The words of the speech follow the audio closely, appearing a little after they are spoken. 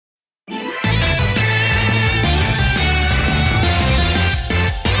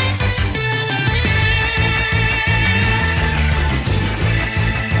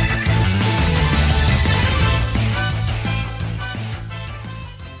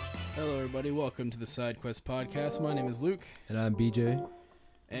Hello, everybody. Welcome to the Side Quest Podcast. My name is Luke. And I'm BJ.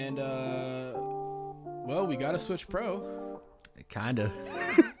 And, well, we got a Switch Pro. Kinda.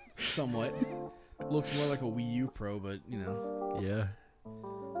 Somewhat. Looks more like a Wii U Pro, but, you know. Yeah.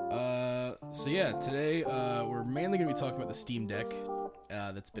 So, yeah, today we're mainly going to be talking about the Steam Deck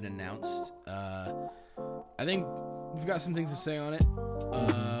that's been announced. I think we've got some things to say on it.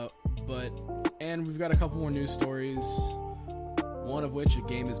 And we've got a couple more news stories. One of which, a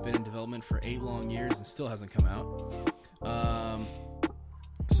game has been in development for 8 long years and still hasn't come out.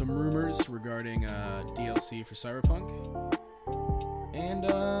 Some rumors regarding DLC for Cyberpunk. And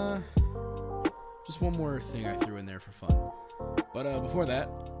just one more thing I threw in there for fun. But before that,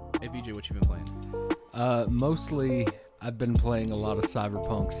 hey BJ, what you been playing? Mostly, I've been playing a lot of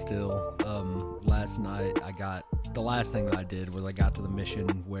Cyberpunk still. Last night, the last thing that I did was I got to the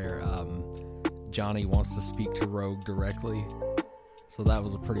mission where Johnny wants to speak to Rogue directly. So that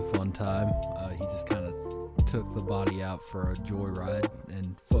was a pretty fun time. He just kind of took the body out for a joyride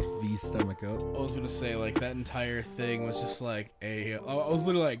and fucked V's stomach up. I was gonna say, like, that entire thing was just like I was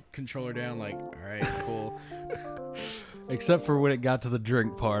literally like controller down, like, alright, cool. Except for when it got to the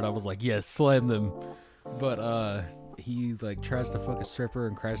drink part, I was like, yes, slam them. But he like tries to fuck a stripper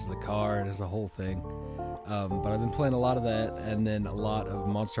and crashes a car, and it's a whole thing. But I've been playing a lot of that, and then a lot of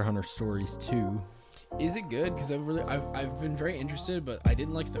Monster Hunter Stories 2. Is it good? Because I've been very interested, but I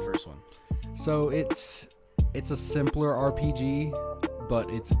didn't like the first one. So it's a simpler RPG, but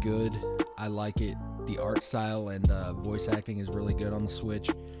it's good. I like it. The art style and voice acting is really good on the Switch.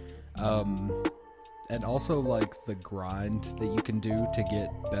 And also, like, the grind that you can do to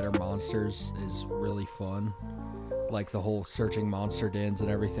get better monsters is really fun. Like, the whole searching monster dens and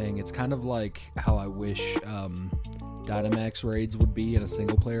everything. It's kind of like how I wish Dynamax raids would be in a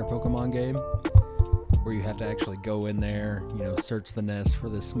single-player Pokemon game, where you have to actually go in there, you know, search the nest for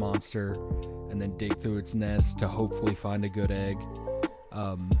this monster, and then dig through its nest to hopefully find a good egg.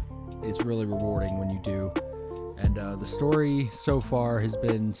 It's really rewarding when you do. And the story so far has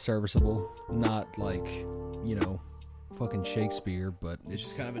been serviceable. Not like, you know, fucking Shakespeare, but it's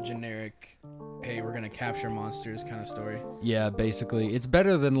just kind of a generic, hey, we're gonna capture monsters kind of story. Yeah, basically. It's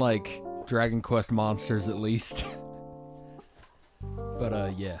better than, like, Dragon Quest Monsters, at least.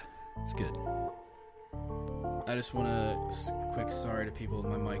 But, yeah, it's good. I just want to quick sorry to people.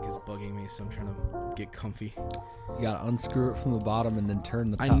 My mic is bugging me, so I'm trying to get comfy. You gotta unscrew it from the bottom and then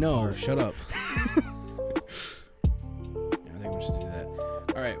turn the top I know, part. Shut up. I think we should do that.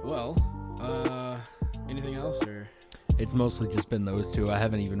 Alright, well, anything else, or? It's mostly just been those two. I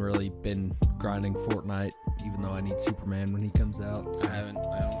haven't even really been grinding Fortnite, even though I need Superman when he comes out. So. I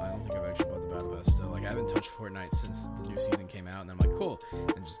don't think I've actually bought the Battle Pass still. Like, I haven't touched Fortnite since the new season came out, and I'm like, cool,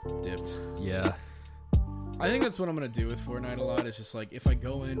 and just dipped. Yeah. I think that's what I'm going to do with Fortnite a lot. It's just like, if I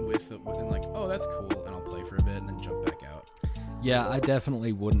go in within like, oh, that's cool, and I'll play for a bit and then jump back out. Yeah, I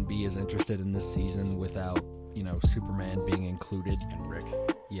definitely wouldn't be as interested in this season without, you know, Superman being included. And Rick.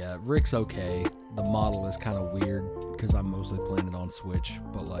 Yeah, Rick's okay. The model is kind of weird because I'm mostly playing it on Switch,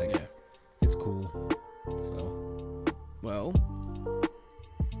 but, like, yeah. It's cool. So, well,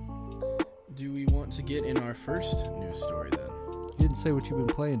 do we want to get in our first news story then? You didn't say what you've been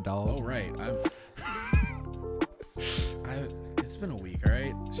playing, dog. Oh, right. It's been a week, all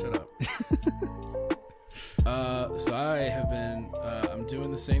right? Shut up. So I have been, I'm doing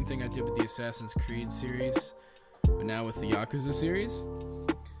the same thing I did with the Assassin's Creed series, but now with the Yakuza series.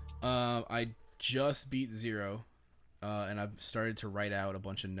 I just beat Zero, and I've started to write out a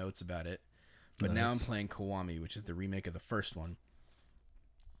bunch of notes about it. But Now I'm playing Kiwami, which is the remake of the first one.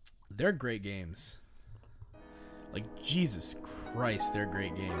 They're great games. Like, Jesus Christ, they're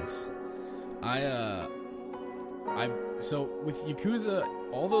great games. So with Yakuza,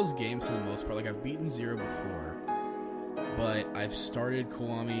 all those games for the most part, like, I've beaten Zero before, but I've started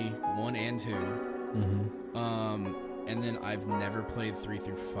Kiwami 1 and 2. Mm-hmm. And then I've never played 3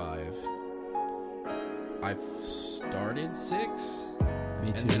 through 5. I've started 6. Me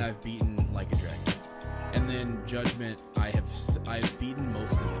too. And then I've beaten Like a Dragon. And then Judgment, I've beaten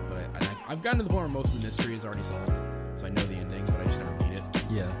most of it, but I've gotten to the point where most of the mystery is already solved, so I know the ending, but I just never beat it.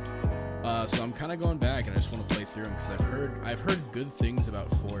 Yeah. So I'm kind of going back, and I just want to play through them because I've heard good things about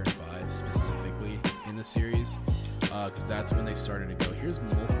 4 and 5 specifically in the series, because that's when they started to go, here's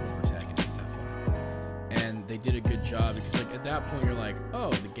multiple protagonists, have fun. And they did a good job because, like, at that point you're like,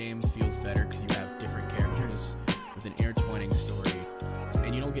 oh, the game feels better because you have different characters with an intertwining story,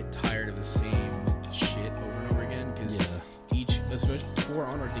 and you don't get tired of the same shit over and over again because especially 4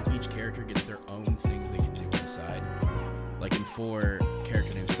 onward, I think each character gets their own things they can do on the side. Like in 4, a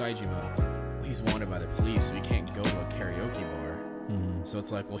character named Saejima, he's wanted by the police, so he can't go to a karaoke bar. Mm-hmm. So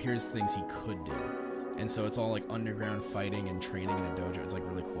it's like, well, here's things he could do. And so it's all like underground fighting and training in a dojo. It's like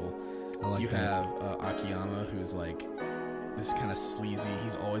really cool. I like you that. have Akiyama, who's like this kind of sleazy.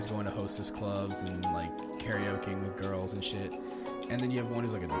 He's always going to hostess clubs and like karaokeing with girls and shit. And then you have one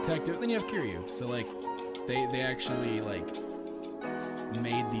who's like a detective. Then you have Kiryu. So like they actually like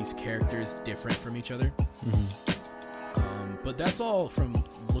made these characters different from each other. But that's all from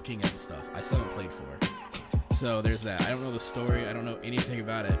looking at stuff. I still haven't played 4. So there's that. I don't know the story. I don't know anything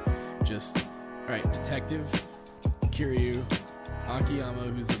about it. Just, alright, detective, Kiryu, Akiyama,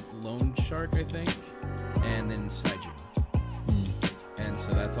 who's a loan shark, I think, and then Saijima. And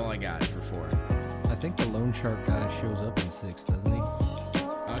so that's all I got for 4. I think the loan shark guy shows up in 6, doesn't he?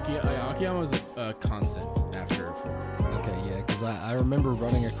 Akiyama was a constant after 4. Okay, yeah, because I remember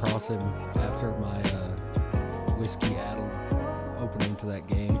running across him after my whiskey-addled opening to that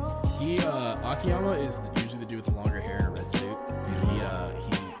game. Akiyama is usually the dude with the longer hair and a red suit. And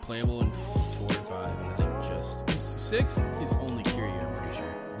he playable in 4 and 5, and I think just 6 is only Kiryu, I'm pretty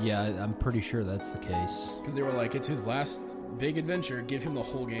sure. Yeah, I'm pretty sure that's the case. Because they were like, it's his last big adventure, give him the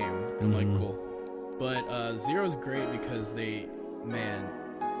whole game. I'm like, cool. But Zero's great because they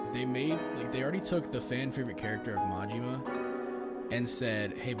made, like, they already took the fan favorite character of Majima and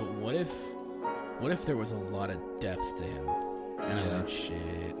said, hey, but what if there was a lot of depth to him? And I went,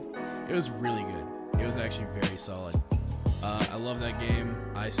 shit. It was really good. It was actually very solid. I love that game.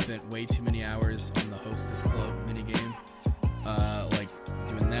 I spent way too many hours on the Hostess Club minigame. Like,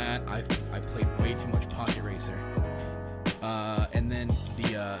 doing that. I played way too much Pocket Racer. And then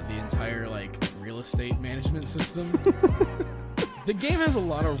the entire, like, real estate management system. The game has a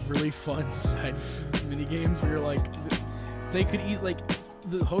lot of really fun side minigames where you're like, they could easily, like,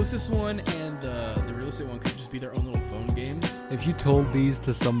 the Hostess one and the real estate one could just be their own little phone games. If you told these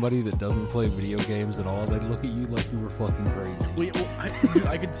to somebody that doesn't play video games at all, they'd look at you like you were fucking crazy. Well,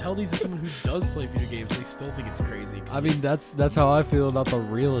 I could tell these to someone who does play video games. They still think it's crazy. I mean, that's how I feel about the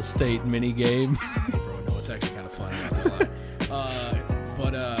real estate mini game. Hey, bro, no, it's actually kind of fun. I'm not gonna lie.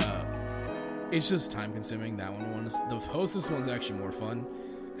 But it's just time consuming. That one is the Hostess one's actually more fun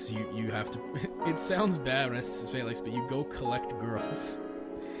because you have to. It sounds bad when I say like, but you go collect girls.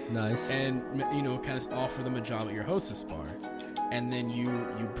 Nice. And, you know, kind of offer them a job at your Hostess bar. And then you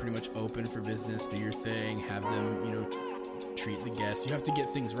pretty much open for business, do your thing, have them, you know, treat the guests. You have to get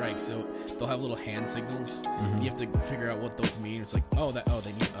things right. So they'll have little hand signals. You have to figure out what those mean. It's like, they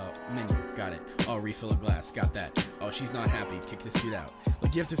need menu. Got it. Oh, refill a glass. Got that. Oh, she's not happy. Kick this dude out.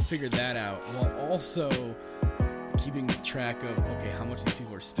 Like, you have to figure that out while also keeping track of, okay, how much these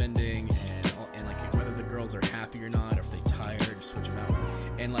people are spending and like whether the girls are happy or not, or if they're tired, or switch them out.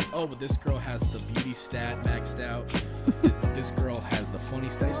 And like, oh, but this girl has the beauty stat maxed out. This girl has the funny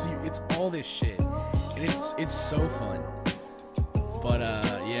stat. So it's all this shit, and it's so fun. But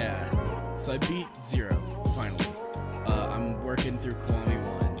yeah. So I beat 0 finally. I'm working through Kiwami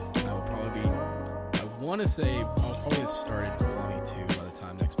 1. I will probably be. I want to say I'll probably have started Kiwami 2 by the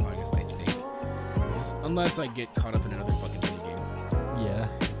time next podcast. I think, unless I get caught up in another fucking minigame. Yeah.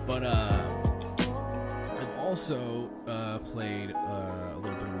 But I've also played a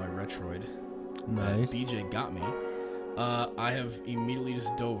little bit of my Retroid. Nice. BJ got me. I have immediately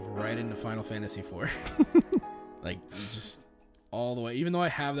just dove right into Final Fantasy IV. Like, just all the way. Even though I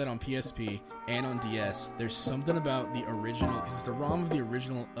have that on PSP and on DS, there's something about the original, because it's the ROM of the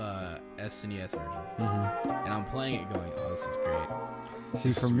original SNES version. And I'm playing it going, oh, this is great.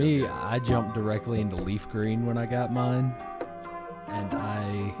 See, for me, I jumped directly into Leaf Green when I got mine. And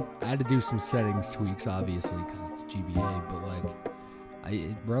I had to do some settings tweaks, obviously, because it's GBA, but like,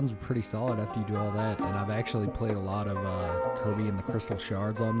 it runs pretty solid after you do all that. And I've actually played a lot of Kirby and the Crystal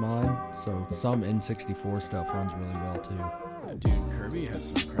Shards on mine, so some N64 stuff runs really well too. Dude, Kirby has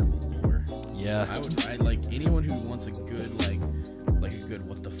some incredible lore. Yeah. I like anyone who wants a good like a good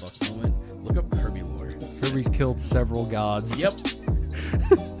what the fuck moment. Look up Kirby lore. Kirby's killed several gods. Yep.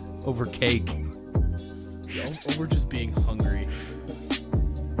 Over cake. Over just being hungry.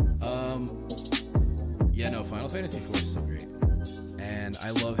 Yeah, no, Final Fantasy IV is so great. And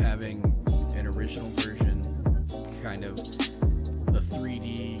I love having an original version, kind of a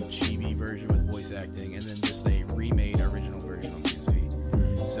 3D chibi version with voice acting, and then just a remade original version on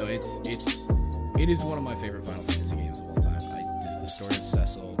PSP. So it is one of my favorite Final Fantasy games of all time. Just the story of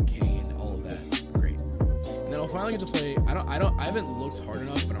Cecil, Kain, all of that, great. And then I'll finally get to play. I haven't looked hard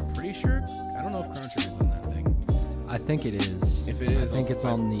enough, but I'm pretty sure. I don't know if Chrono Trigger's on that thing. I think it is. If it is, I think it's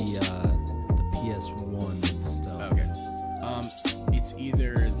on the PS1 and stuff. Okay. It's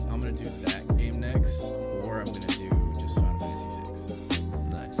either I'm gonna do that game next, or I'm gonna do just Final Fantasy 6.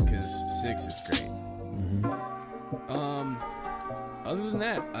 Nice. Because 6 is great. Other than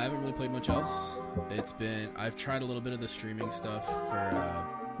that, I haven't really played much else. I've tried a little bit of the streaming stuff for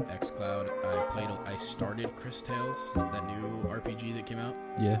xCloud. I started Cris Tales, that new RPG that came out.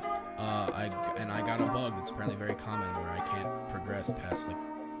 Yeah. I got a bug that's apparently very common where I can't progress past like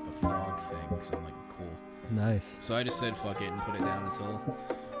a frog thing. So I'm like, cool. Nice. So I just said fuck it and put it down until,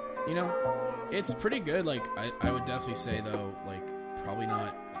 it's pretty good. Like I would definitely say though, like probably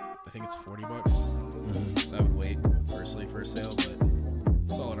not. I think it's $40. Mm-hmm. So I would wait personally for a sale, but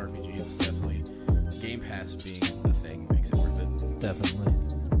solid RPG. It's definitely Game Pass being the thing makes it worth it. Definitely.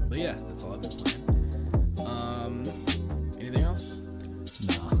 But yeah, that's all I've been playing. Anything else?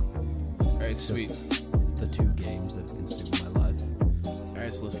 Nah. All right, sweet. The 2 games that have consumed my life. All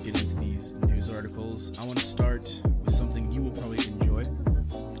right, so let's get into these news articles. I want to start with something you will probably enjoy.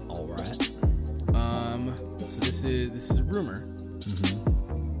 All right. So this is a rumor,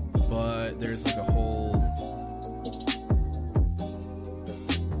 but there's like a whole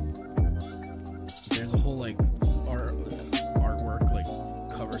like artwork, like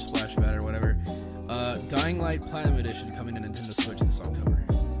cover splash pad or whatever. Dying Light Platinum Edition coming to Nintendo Switch this October.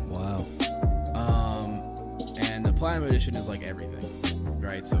 Wow. And the Platinum Edition is like everything,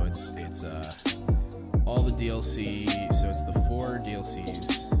 right? So it's all the DLC. So it's the 4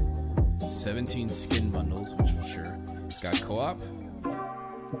 DLCs, 17 skin bundles, which for sure. It's got co-op.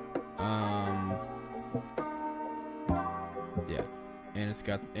 Yeah, and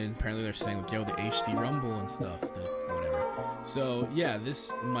apparently they're saying like, yo, the HD Rumble and stuff, whatever. So yeah,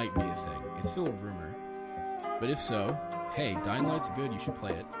 this might be a thing. It's still a rumor, but if so, hey, Dying Light's good. You should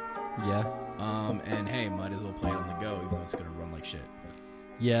play it. Yeah. And hey, might as well play it on the go, even though it's gonna run like shit.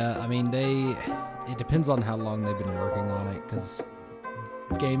 Yeah, I mean, it depends on how long they've been working on it, because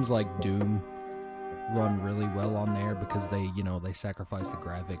games like Doom run really well on there because they sacrifice the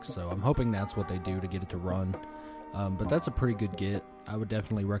graphics, so I'm hoping that's what they do to get it to run. But that's a pretty good get. I would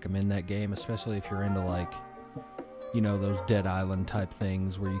definitely recommend that game, especially if you're into like, those Dead Island type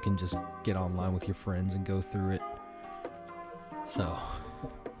things where you can just get online with your friends and go through it. So,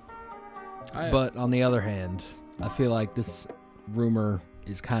 but on the other hand, I feel like this rumor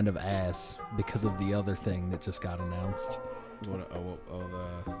is kind of ass because of the other thing that just got announced. What?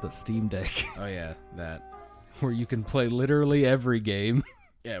 The Steam Deck. Oh yeah, that. Where you can play literally every game.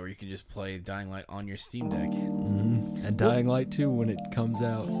 Yeah, where you can just play Dying Light on your Steam Deck. Mm-hmm. And Dying Light 2 when it comes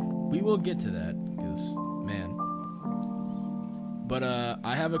out. We will get to that, because, man. But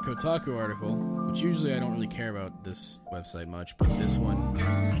I have a Kotaku article, which usually I don't really care about this website much, but this one,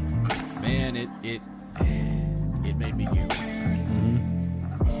 man, it made me giggle. Mm-hmm.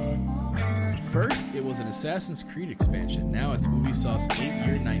 First, it was an Assassin's Creed expansion. Now it's Ubisoft's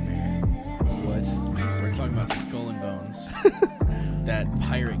 8-year nightmare. What? We're talking about Skull and Bones. That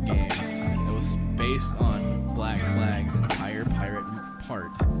pirate game that was based on Black Flag's entire pirate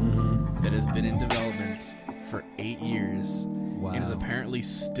part that has been in development for 8 years and is apparently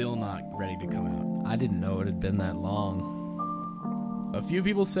still not ready to come out. I didn't know it had been that long. A few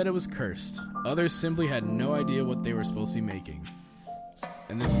people said it was cursed. Others simply had no idea what they were supposed to be making.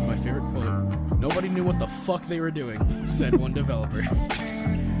 And this is my favorite quote. Nobody knew what the fuck they were doing, said one developer.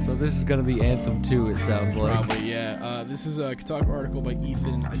 So this is going to be Anthem 2, it sounds like. Probably, yeah. This is a Kotaku article by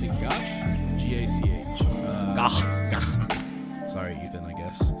Ethan, I think, Gach? G-A-C-H. Gach. Sorry, Ethan, I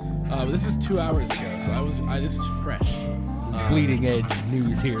guess. But this is 2 hours ago, so this is fresh. Bleeding edge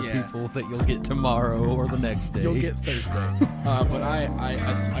news here, people, that you'll get tomorrow or the next day. You'll get Thursday. But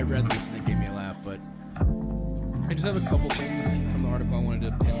I read this and it gave me a laugh, but I just have a couple things from the article I wanted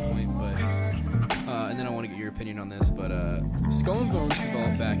to pinpoint, but and then I want to get your opinion on this. But Skull and Bones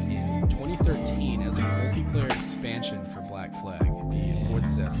developed back in 2013 as a multiplayer expansion for Black Flag, the fourth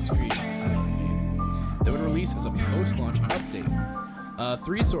Assassin's Creed game, that would release as a post-launch update.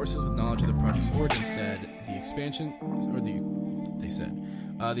 3 sources with knowledge of the project's origin said the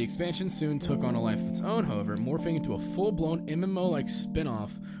expansion soon took on a life of its own, however, morphing into a full-blown MMO-like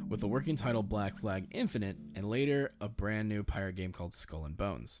spin-off with the working title Black Flag Infinite, and later a brand new pirate game called Skull and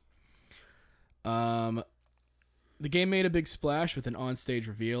Bones. The game made a big splash with an on-stage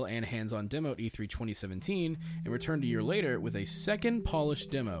reveal and hands-on demo at E3 2017, and returned a year later with a second polished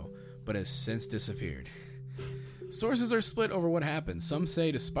demo, but has since disappeared. Sources are split over what happened. Some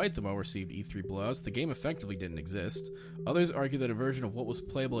say, despite the well-received E3 blowouts, the game effectively didn't exist. Others argue that a version of what was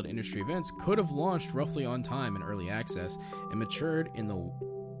playable at industry events could have launched roughly on time in early access and matured in the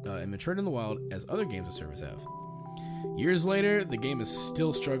wild as other games of service have. Years later, the game is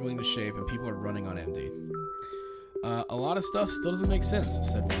still struggling to shape and people are running on empty. A lot of stuff still doesn't make sense,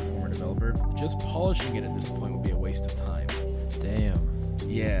 said one former developer. Just polishing it at this point would be a waste of time. Damn.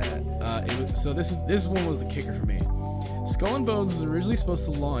 Yeah. So this one was the kicker for me. Skull and Bones was originally supposed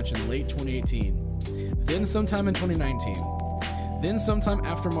to launch in late 2018, then sometime in 2019, then sometime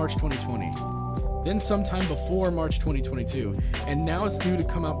after March 2020, then sometime before March 2022, and now it's due to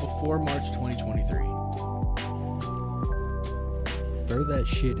come out before March 2023. Throw that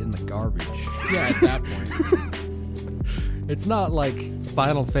shit in the garbage. Yeah, at that point. It's not like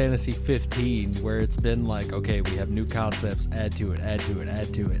Final Fantasy 15 where it's been like, okay, we have new concepts, add to it, add to it,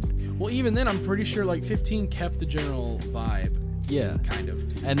 add to it. Well, even then, I'm pretty sure like 15 kept the general vibe. Yeah, kind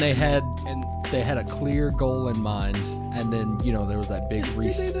of. And they had a clear goal in mind, and then there was that big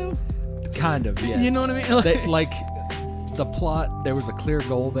reset. Did they though? Kind of, yes. You know what I mean? Like the plot, there was a clear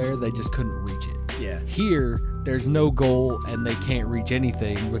goal there. They just couldn't reach it. Yeah. Here, there's no goal, and they can't reach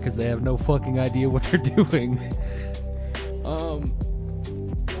anything because they have no fucking idea what they're doing.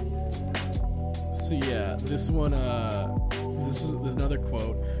 So yeah, this one, this is another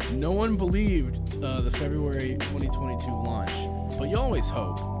quote. No one believed the February 2022 launch, but you always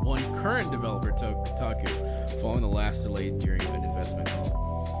hope. One current developer told Kotaku, following the last delay during an investment call.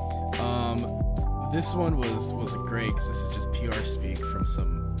 This one was great because this is just PR speak from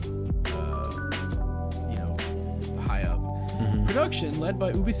some, high up. Mm-hmm. Production, led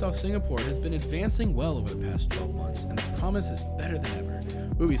by Ubisoft Singapore, has been advancing well over the past 12 months, and the promise is better than ever,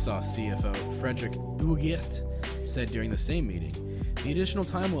 Ubisoft CFO Frederick Duguet said during the same meeting. The additional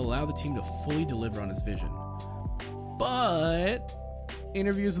time will allow the team to fully deliver on its vision. But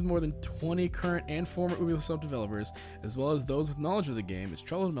interviews with more than 20 current and former Ubisoft developers, as well as those with knowledge of the game, its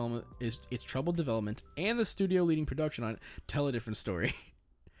troubled development, and the studio leading production on it, tell a different story.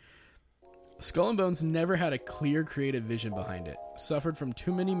 Skull and Bones never had a clear creative vision behind it, suffered from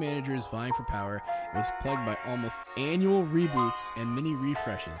too many managers vying for power, and was plagued by almost annual reboots and mini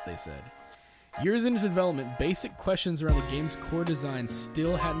refreshes, they said. Years into development, basic questions around the game's core design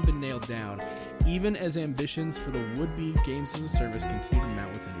still hadn't been nailed down, even as ambitions for the would-be games as a service continue to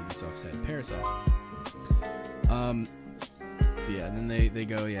mount within Ubisoft's head. Parasols. So yeah, and then they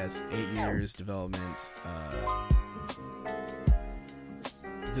go, it's 8 years development.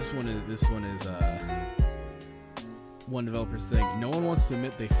 This one is one developer saying, no one wants to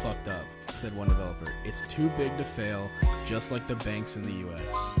admit they fucked up, said one developer. It's too big to fail, just like the banks in the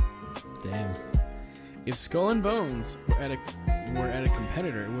US. Damn. If Skull and Bones were at a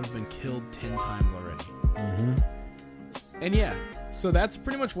competitor, it would have been killed 10 times already. Mm-hmm. And yeah, so that's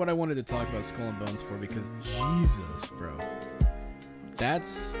pretty much what I wanted to talk about Skull and Bones for, because Jesus, bro.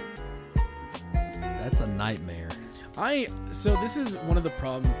 That's a nightmare. So this is one of the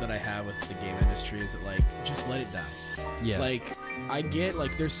problems that I have with the game industry is that, like, just let it die. Yeah. Like, I get,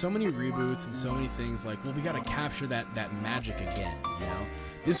 like, there's so many reboots and so many things, like, well, we gotta capture that magic again, you know?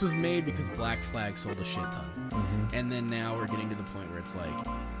 This was made because Black Flag sold a shit ton. Mm-hmm. And then now we're getting to the point where it's like,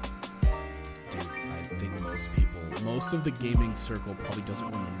 dude, I think most of the gaming circle probably doesn't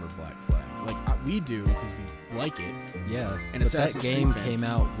remember Black Flag. Like, we do, because we like it. Yeah, and but that game came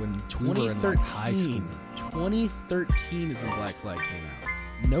out when we were in, like, high school. 2013 is when Black Flag came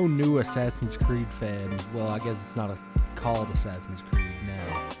out. No new Assassin's Creed fan, well, I guess it's not called Assassin's Creed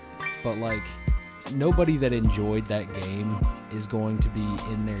now, but, like, nobody that enjoyed that game is going to be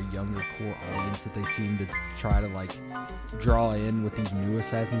in their younger core audience that they seem to try to, like, draw in with these new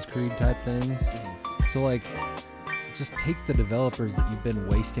Assassin's Creed type things. So, like, just take the developers that you've been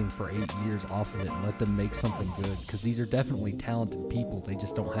wasting for 8 years off of it and let them make something good, because these are definitely talented people. They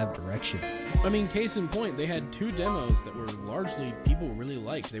just don't have direction. I mean, case in point, they had 2 demos that were largely people really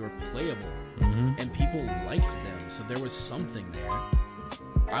liked. They were playable, and people liked them, so there was something there.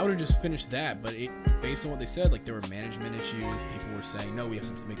 I would have just finished that, but based on what they said, like, there were management issues. People were saying, no, we have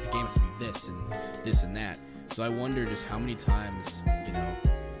to make the game has to be this and this and that. So I wonder just how many times,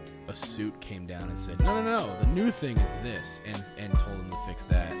 a suit came down and said, no, the new thing is this, and told them to fix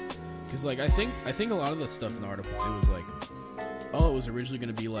that. Because, like, I think a lot of the stuff in the article too was like, oh, it was originally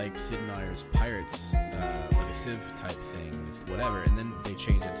going to be like Sid Meier's Pirates, like a Civ type thing with whatever, and then they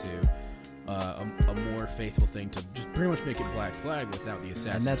changed it to a more faithful thing to just pretty much make it Black Flag without the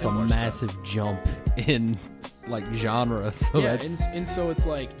assassin. And that's a massive jump in, like, genre. So yeah, that's... and so it's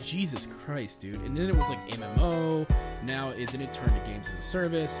like, Jesus Christ, dude. And then it was like MMO. Now then it turned to games as a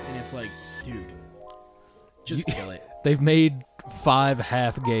service, and it's like, dude, just kill it. They've made 5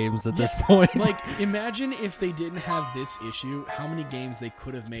 half games at this point. Like, imagine if they didn't have this issue, how many games they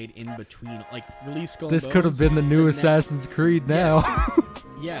could have made in between. Like, release Skull and Bones. This could have been the new Assassin's Creed now.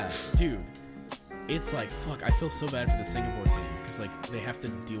 Yes. Yeah, dude. It's like, fuck, I feel so bad for the Singapore team, because, like, they have to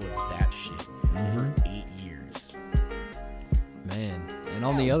deal with that shit for 8 years. Man. And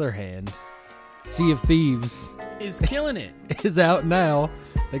on the other hand, Sea of Thieves is killing it. Is out now.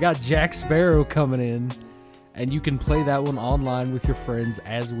 They got Jack Sparrow coming in. And you can play that one online with your friends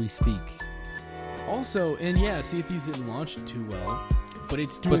as we speak. Also, and yeah, Sea of Thieves didn't launch too well, but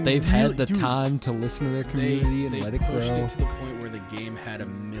it's doing. But they've had the time to listen to their community and let it grow. They pushed it to the point where the game had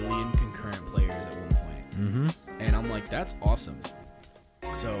 1 million concurrent players at one point. Mm-hmm. And I'm like, that's awesome.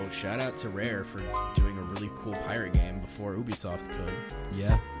 So shout out to Rare for doing a really cool pirate game before Ubisoft could.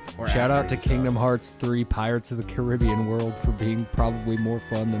 Yeah. Or shout out to Ubisoft. Kingdom Hearts 3 Pirates of the Caribbean World for being probably more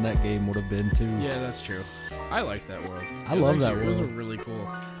fun than that game would have been too. Yeah, that's true. I liked that world. I love that world. It was a really cool.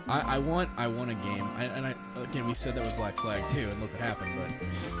 I want a game. Again, we said that with Black Flag too, and look what happened.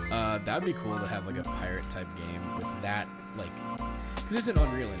 But that'd be cool to have like a pirate type game with that, like, because it's an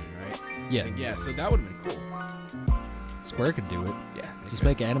Unreal Engine, right? Yeah. Like, yeah. So that would have been cool. Square could do it. Yeah. Just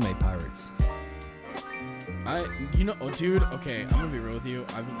make anime pirates. Dude, okay, I'm gonna be real with you.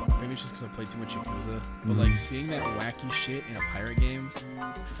 Maybe it's just because I played too much Yakuza, but like seeing that wacky shit in a pirate game,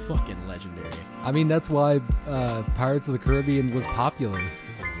 fucking legendary. I mean, that's why Pirates of the Caribbean was popular. It's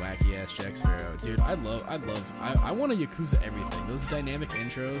because of wacky ass Jack Sparrow, dude. I want a Yakuza everything. Those dynamic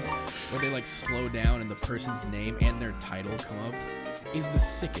intros where they like slow down and the person's name and their title come up is the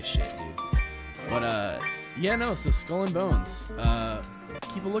sickest shit, dude. But yeah, no. So Skull and Bones.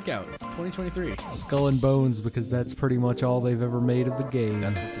 Keep a lookout. 2023. Skull and Bones, because that's pretty much all they've ever made of the game.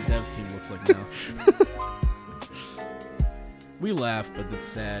 That's what the dev team looks like now. We laugh, but that's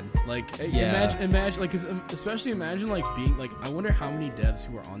sad. Like, yeah. imagine, like, especially imagine, like, being, like, I wonder how many devs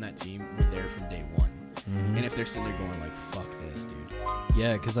who are on that team were there from day one. Mm-hmm. And if they're sitting there going, like, fuck this, dude.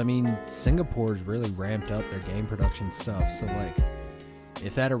 Yeah, because, I mean, Singapore's really ramped up their game production stuff. So, like,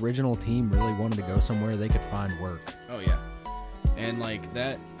 if that original team really wanted to go somewhere, they could find work. Oh, yeah. And, like,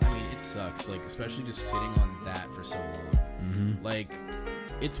 that, I mean, it sucks. Like, especially just sitting on that for so long. Mm-hmm. Like,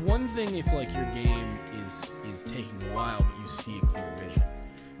 it's one thing if, like, your game is taking a while, but you see a clear vision,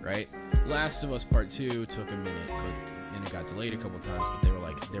 right? Last of Us Part 2 took a minute, but then it got delayed a couple times, but they were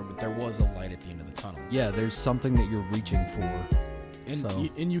like, there was a light at the end of the tunnel. Yeah, there's something that you're reaching for. And, so.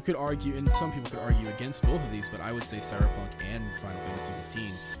 and you could argue, and some people could argue against both of these, but I would say Cyberpunk and Final Fantasy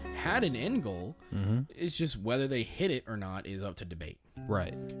 15 had an end goal. Mm-hmm. It's just whether they hit it or not is up to debate.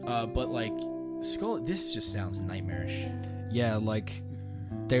 Right. But like this just sounds nightmarish. Yeah, like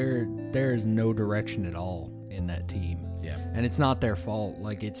there is no direction at all in that team. Yeah. And it's not their fault.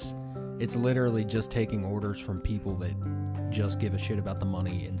 Like it's literally just taking orders from people that just give a shit about the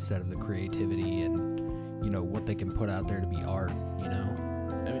money instead of the creativity and, you know, what they can put out there to be art, you know.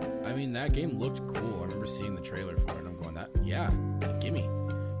 I mean that game looked cool. I remember seeing the trailer for it and I'm going, gimme.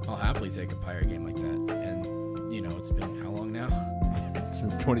 I'll happily take a pirate game like that. And, you know, it's been how long now?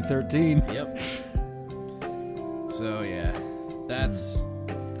 Since 2013. Yep. So, yeah. That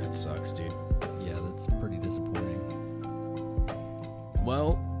sucks, dude. Yeah, that's pretty disappointing.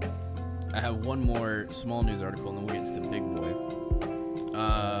 Well, I have one more small news article and then we'll get to the big boy.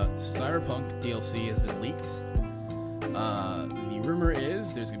 Cyberpunk DLC has been leaked. The rumor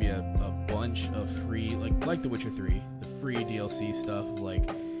is there's going to be a bunch of free, like The Witcher 3, the free DLC stuff, like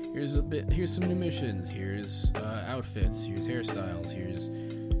here's some new missions, here's outfits, here's hairstyles, here's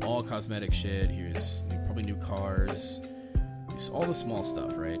all cosmetic shit, here's probably new cars, all the small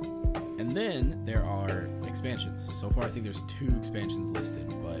stuff, right? And then there are expansions. So far I think there's 2 expansions listed,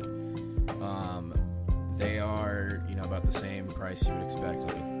 but they are, you know, about the same price you would expect,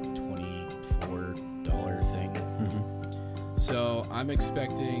 like a $24 thing. Mm-hmm. So I'm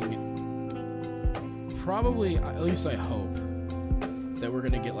expecting, probably, at least I hope, that we're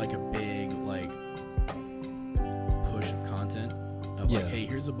gonna get like a big like push of content of like, hey,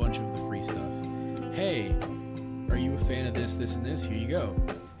 here's a bunch of the free stuff. Hey, are you a fan of this, and this? Here you go.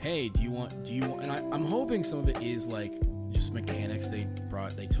 Hey, do you want? And I'm hoping some of it is like just mechanics they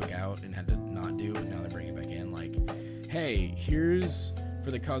took out and had to not do, but now they're bringing it back in. Like, hey, here's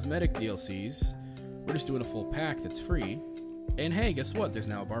for the cosmetic DLCs, we're just doing a full pack that's free. And hey, guess what? There's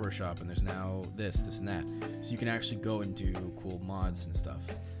now a barbershop, and there's now this, and that. So you can actually go and do cool mods and stuff.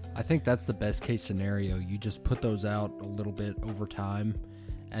 I think that's the best case scenario. You just put those out a little bit over time,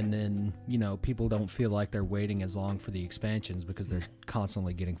 and then, you know, people don't feel like they're waiting as long for the expansions because they're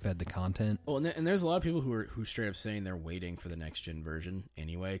constantly getting fed the content. Well, and there's a lot of people who straight up saying they're waiting for the next gen version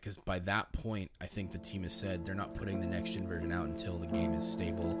anyway, because by that point, I think the team has said they're not putting the next gen version out until the game is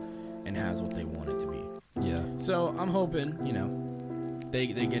stable and has what they want it to be. Yeah. So I'm hoping, you know, they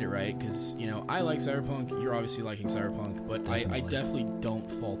get it right, because, you know, I like Cyberpunk. You're obviously liking Cyberpunk, but I definitely don't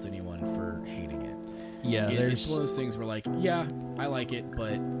fault anyone for hating it. Yeah, it's one of those things where, like, yeah, I like it,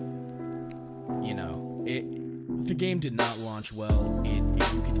 but, you know, the game did not launch well.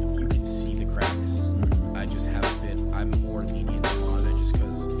 You can see the cracks. I just have I'm more lenient on it just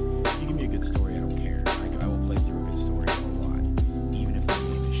because you give me a good story, I don't care. I will play through a good story a lot, even if the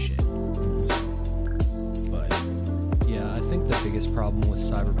game is shit. So, but yeah, I think the biggest problem with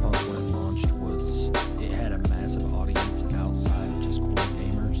Cyberpunk when it launched was it had a massive audience outside of just core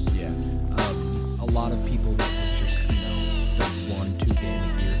gamers. yeah, A lot of people that were just, those 1-2 game a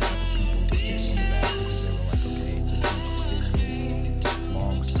year type of people would get into that because they were like, okay, it's a huge experience,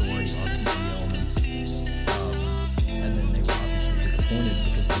 long story, RPG elements, and then they were obviously disappointed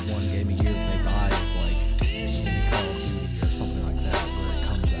because the 1 game a year that they buy is like maybe Call of Duty or something like that, where it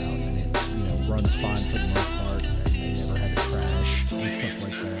comes out and it, runs fine for the most part, and they never had to crash and stuff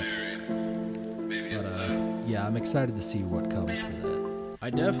like that. But yeah, I'm excited to see what comes for that. I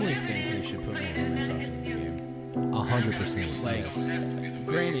definitely think they should put more romance options in the game. 100%. Like, yes.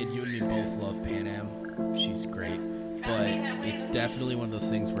 granted, you and me both love Pan Am. She's great. But it's definitely one of those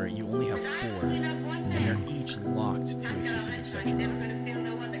things where you only have 4, and they're each locked to a specific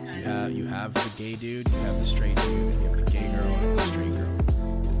section. So you have the gay dude, you have the straight dude, you have the gay girl, and the straight girl.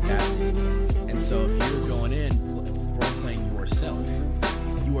 That's it. And so if you're going in role-playing yourself,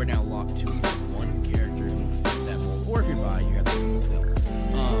 you are now locked to one character who fits that mold. Or if you're bi, you got the mold still.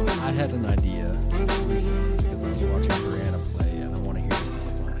 I had an idea recently because I was watching Brianna play and I want to hear your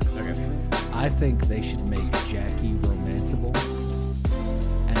thoughts on it. Okay. I think they should make Jackie romanceable,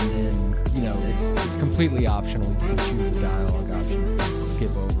 and then it's completely optional. You can choose the dialogue options to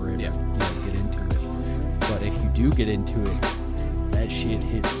skip over it, Yeah. get into it. But if you do get into it, that shit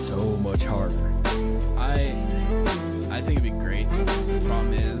hits so much harder. I think it'd be great. The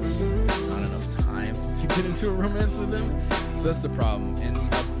problem is there's not enough time to get into a romance with them. So that's the problem. And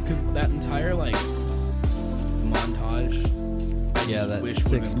because that entire montage, I just That wish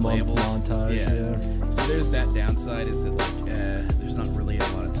would've been 6-month playable. montage. Yeah. So there's that downside is that there's not really a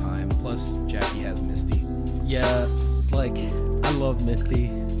lot of time. Plus Jackie has Misty. Yeah, I love Misty,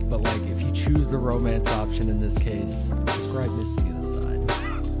 but if you choose the romance option in this case, just write Misty to the side.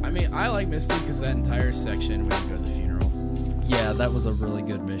 I mean, I like Misty because that entire section when you go to the funeral. Yeah, that was a really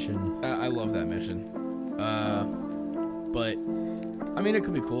good mission. I love that mission. But I mean, it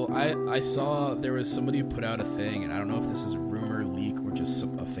could be cool. I saw there was somebody who put out a thing, and I don't know if this is a rumor, leak, or just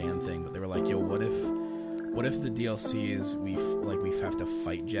a fan thing, but they were like, "Yo, what if the DLC is we have to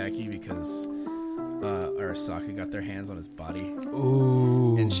fight Jackie because Arasaka got their hands on his body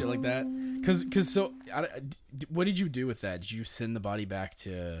Ooh. and shit like that?" What did you do with that? Did you send the body back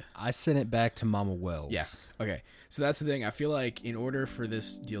to? I sent it back to Mama Wells. Yeah. Okay. So that's the thing. I feel like in order for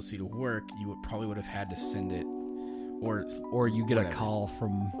this DLC to work, you probably would have had to send it. Or you get whatever. a call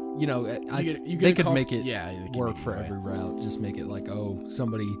from, You get they a could call- make it yeah, they can work make it for right. every route. Just make it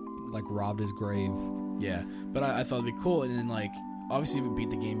somebody robbed his grave. Yeah, but I thought it'd be cool, and then obviously we haven't beat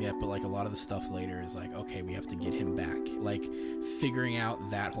the game yet, but a lot of the stuff later is okay, we have to get him back, figuring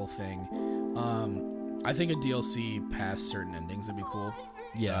out that whole thing. I think a DLC past certain endings would be cool.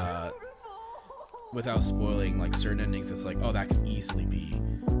 Yeah. Without spoiling certain endings, it's that could easily be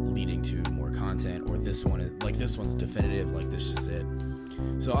leading to more content, or this one is this one's definitive, this is it.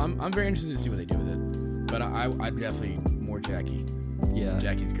 So I'm very interested to see what they do with it, but I'd definitely more Jackie. Yeah.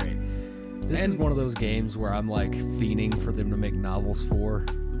 Jackie's great. This is one of those games where I'm fiending for them to make novels for.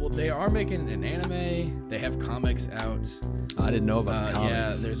 Well, they are making an anime. They have comics out. I didn't know about the comics.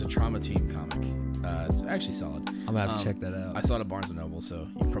 Yeah, there's a Trauma Team comic. It's actually solid. I'm gonna have to check that out. I saw it at Barnes & Noble, so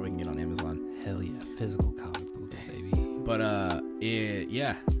you probably can get it on Amazon. Hell yeah, physical comic books, baby. But I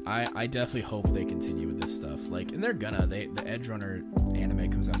definitely hope they continue with this stuff. And they're gonna. The Edge Runner anime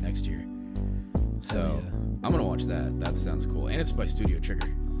comes out next year, so Hell yeah. I'm gonna watch that. That sounds cool, and it's by Studio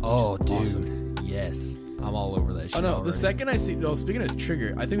Trigger. Oh, which is dude. awesome. Yes. I'm all over that shit. Oh no, already. the second I see, speaking of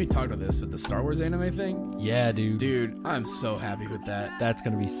Trigger, I think we talked about this, but the Star Wars anime thing, Yeah, dude. I'm so happy with that. That's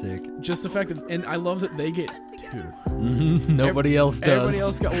gonna be sick. Just the fact that, and I love that they get 2. Nobody else does. Everybody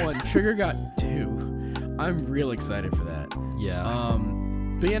else got 1. Trigger got 2. I'm real excited for that. Yeah.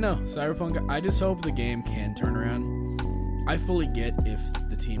 But yeah, no, Cyberpunk, I just hope the game can turn around. I fully get if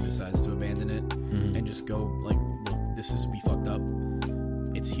the team decides to abandon it and just go look, we fucked up.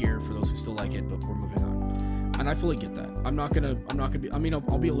 It's here for those who still like it, but we're moving on. And I fully get that. I'm not gonna be, I'll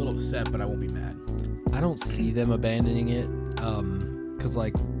be a little upset, but I won't be mad. I don't see them abandoning it. Cause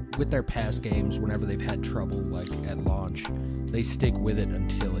with their past games, whenever they've had trouble at launch, they stick with it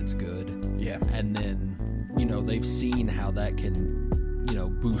until it's good. Yeah. And then, they've seen how that can,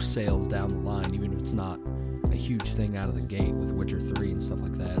 boost sales down the line, even if it's not a huge thing out of the gate with Witcher 3 and stuff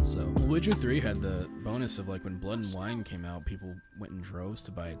like that. So Witcher 3 had the bonus of when Blood and Wine came out, people went in droves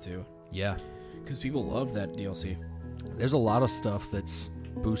to buy it too. yeah, Because people love that DLC. there's a lot of stuff that's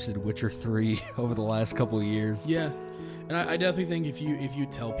boosted Witcher 3 over the last couple of years. Yeah. And I definitely think if you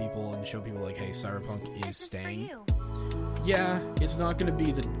tell people and show people like, hey, Cyberpunk is staying, yeah, it's not going to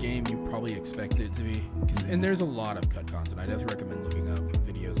be the game you probably expected it to be. And there's a lot of cut content. I definitely recommend looking up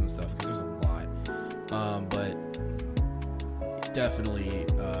videos and stuff because there's a lot. But definitely,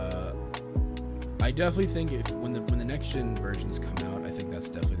 I definitely think when the next gen versions come out, I think that's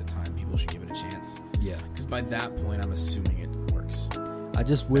definitely the time people should give it a chance. Yeah. Because by that point, I'm assuming it works. I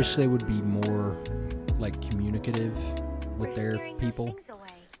just wish they would be more like communicative with their people.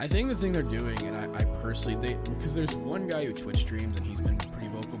 I think the thing they're doing, and I personally, because there's one guy who Twitch streams and he's been pretty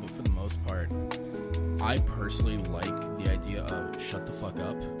vocal, but for the most part, I personally like the idea of shut the fuck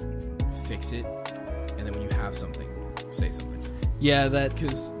up, fix it, and then when you have something, say something. Yeah, that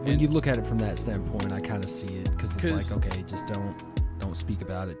because when you look at it from that standpoint, I kind of see it because it's like, okay, just don't speak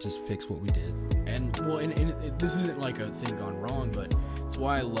about it, just fix what we did. And this isn't like a thing gone wrong, but it's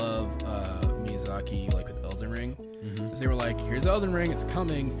why I love Miyazaki, like with Elden Ring, because they were like, here's Elden Ring, it's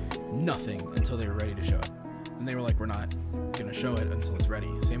coming, nothing until they were ready to show it, and they were like, we're not gonna show it until it's ready.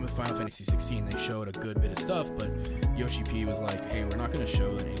 Same with Final Fantasy 16, they showed a good bit of stuff, but Yoshi P was like, hey, we're not gonna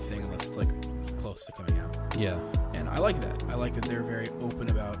show anything unless it's like close to coming out. Yeah. And I like that. I like that they're very open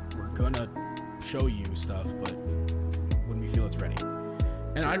about, we're gonna show you stuff, but when we feel it's ready.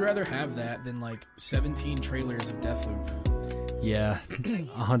 And I'd rather have that than like 17 trailers of Deathloop. Yeah,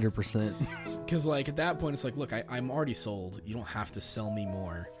 100%. Because like at that point, it's like, look, I'm already sold. You don't have to sell me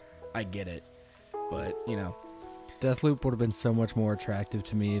more. I get it. But, you know. Deathloop would have been so much more attractive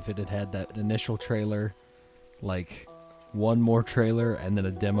to me if it had had that initial trailer, like one more trailer and then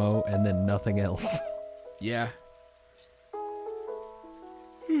a demo and then nothing else. Yeah.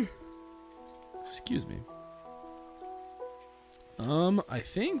 Excuse me.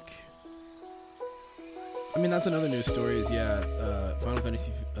 I mean, that's another news story is, Final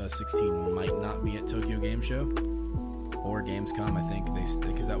Fantasy 16 might not be at Tokyo Game Show or Gamescom, I think,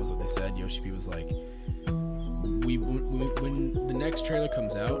 because that was what they said. Yoshi P was like, when the next trailer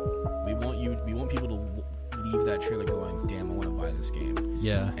comes out, we want people to leave that trailer going, damn, I want to buy this game.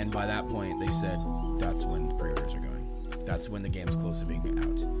 Yeah. And by that point, they said that's when the pre-orders are going. That's when the game's close to being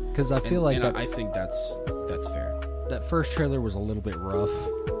out. Because I feel like I think that's fair. That first trailer was a little bit rough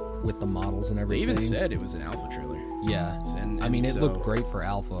with the models and everything. They even said it was an alpha trailer. Yeah. And I mean, it looked great for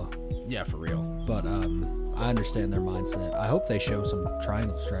alpha. Yeah, for real. But I understand their mindset. I hope they show some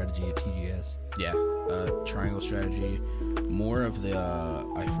triangle strategy at TGS. Yeah, triangle strategy. More of the,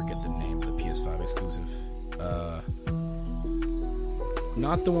 I forget the name of the PS5 exclusive.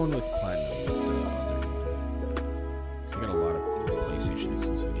 Not the one with Platinum, but the other one. So I got a lot of PlayStation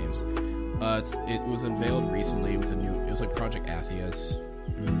exclusive games. It was unveiled recently with it was like Project Athea's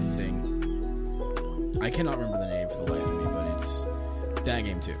thing. I cannot remember the name for the life of me, but it's that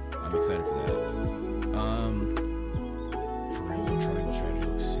game too. I'm excited for that. For real, triangle strategy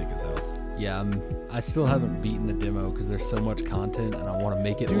looks sick as hell. Yeah, I still haven't beaten the demo because there's so much content and I want to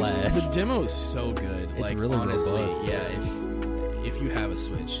make it last. The demo is so good. It's like, really honestly, robust. Yeah, if you have a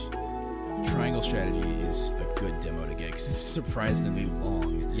Switch, triangle strategy is a good demo to get because it's surprisingly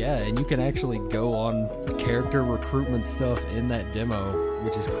long. Yeah, and you can actually go on character recruitment stuff in that demo,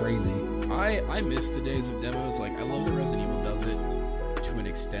 which is crazy. I miss the days of demos. Like, I love that Resident Evil does it to an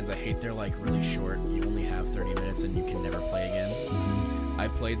extent. I hate they're like really short. You only have 30 minutes and you can never play again. I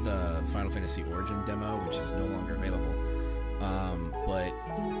played the Final Fantasy Origin demo, which is no longer available. But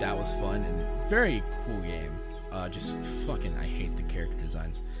that was fun and very cool game. Just fucking, I hate the character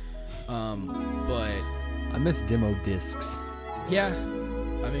designs. But I miss demo discs. yeah,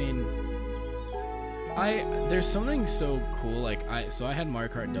 I mean, there's something so cool. Like I had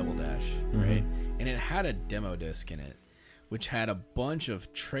Mario Kart Double Dash, right? And it had a demo disc in it, which had a bunch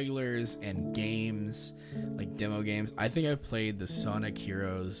of trailers and games, like demo games. I think I played the Sonic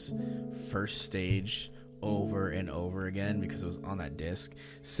Heroes first stage over and over again because it was on that disc.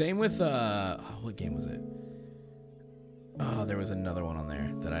 Same with what game was it? Oh, there was another one on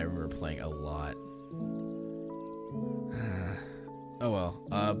there that I remember playing a lot. Oh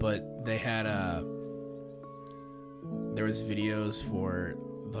well. But they had there was videos for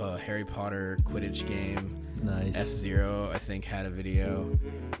the Harry Potter Quidditch game. Nice. F-Zero, I think, had a video.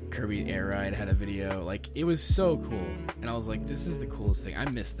 Kirby Air Ride had a video. Like, it was so cool. And I was like, this is the coolest thing. I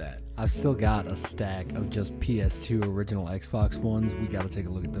missed that. I've still got a stack of just PS2 original Xbox ones. We got to take a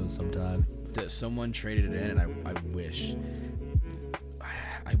look at those sometime. That someone traded it in, and I wish.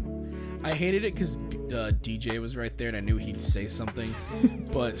 I hated it because DJ was right there and I knew he'd say something,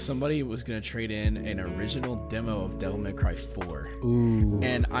 but somebody was gonna trade in an original demo of Devil May Cry 4. Ooh.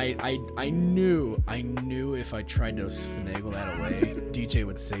 And I knew if I tried to finagle that away, DJ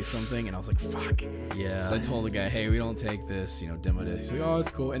would say something, and I was like, fuck. Yeah. So I told the guy, hey, we don't take this, demo disc. He's like, oh,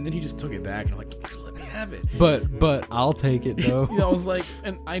 it's cool. And then he just took it back, and I'm like, let me have it. But I'll take it though. I was like,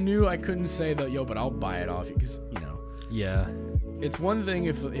 and I knew I couldn't say that, but I'll buy it off you because, Yeah. It's one thing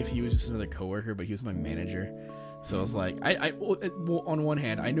if he was just another coworker, but he was my manager. So I was like, well, on one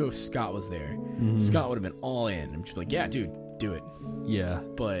hand, I knew if Scott was there, Scott would have been all in. I'm just like, yeah, dude, do it. Yeah.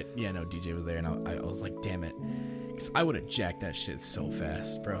 But, yeah, no, DJ was there, and I was like, damn it. Because I would have jacked that shit so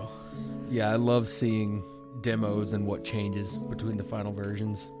fast, bro. Yeah, I love seeing demos and what changes between the final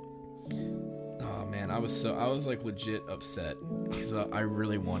versions. Oh, man, I was like legit upset because I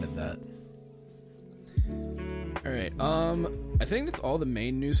really wanted that. All right, I think that's all the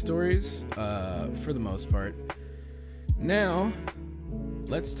main news stories, for the most part. Now,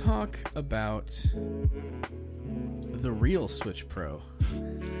 let's talk about the real Switch Pro.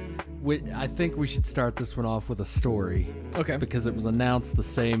 I think we should start this one off with a story. Okay. Because it was announced the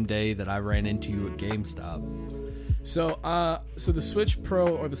same day that I ran into you at GameStop. So the Switch Pro,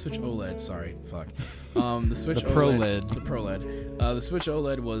 or the Switch OLED, sorry, fuck. The Switch The ProLED. The ProLED. The Switch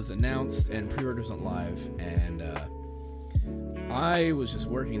OLED was announced and pre-orders went live, and I was just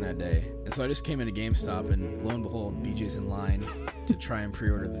working that day. And so I just came into GameStop, and lo and behold, BJ's in line to try and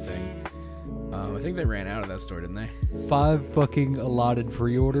pre-order the thing. I think they ran out of that store, didn't they? 5 fucking allotted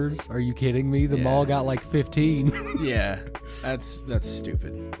pre-orders? Are you kidding me? The Yeah. mall got like 15. Yeah, that's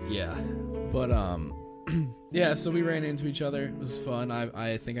stupid. Yeah. But yeah, so we ran into each other. It was fun.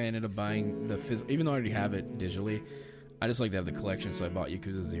 I think I ended up buying the physical, even though I already have it digitally. I just like to have the collection, so I bought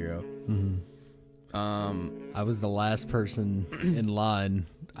Yakuza 0. I was the last person in line.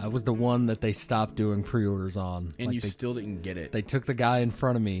 I was the one that they stopped doing pre-orders on. And Like, you still didn't get it. they took the guy in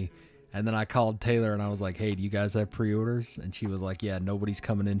front of me, and then I called Taylor and I was like, hey, do you guys have pre-orders? And she was like, yeah, nobody's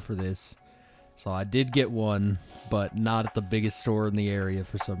coming in for this. So I did get one, but not at the biggest store in the area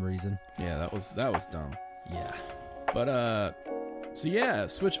for some reason. Yeah, that was dumb. Yeah. But so yeah,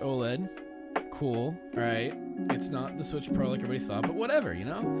 Switch OLED, cool. All right, it's not the Switch Pro like everybody thought, but whatever,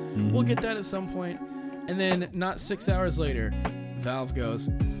 We'll get that at some point. And then not 6 hours later, Valve goes,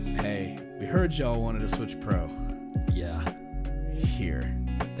 hey, we heard y'all wanted a Switch Pro. Yeah. Here.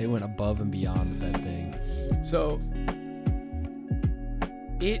 They went above and beyond with that thing. So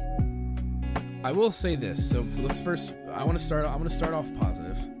I will say this. So let's first. I'm gonna start off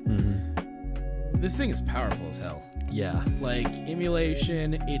positive. This thing is powerful as hell. Yeah. Like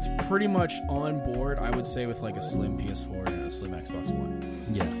emulation, it's pretty much on board. I would say with like a slim PS4 and a slim Xbox One.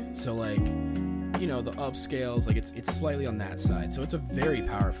 Yeah. So like, the upscales, like it's slightly on that side. So it's a very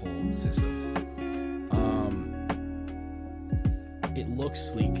powerful system. It looks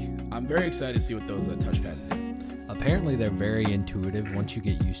sleek. I'm very excited to see what those touchpads do. Apparently they're very intuitive once you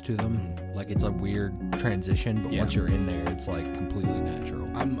get used to them. Like it's a weird transition, but Yeah. once you're in there, it's like completely natural.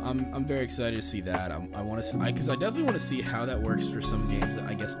 I'm very excited to see that. I want to because I definitely want to see how that works for some games that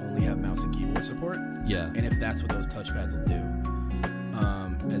I guess only have mouse and keyboard support, Yeah. and if that's what those touchpads will do,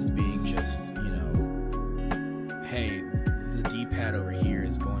 as being just hey, the D-pad over here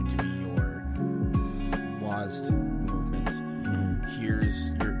is going to be your WASD movement.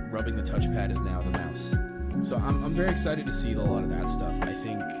 Here's your rubbing the touchpad is now the mouse. So I'm very excited to see a lot of that stuff. I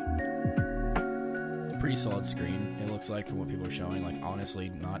think pretty solid screen, it looks like, from what people are showing. Like, honestly,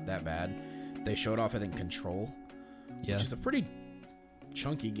 not that bad. They showed off, I think, Control, Yeah. which is a pretty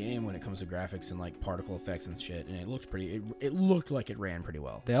chunky game when it comes to graphics and, like, particle effects and shit. And it looked it looked like it ran pretty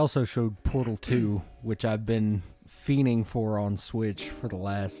well. They also showed Portal 2, which I've been fiending for on Switch for the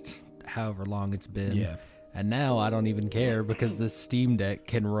last however long it's been. Yeah. And now I don't even care because this Steam Deck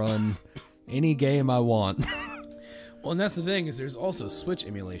can run any game I want. Well, and that's the thing, is there's also Switch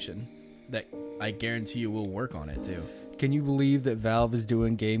emulation that I guarantee you will work on it, too. Can you believe that Valve is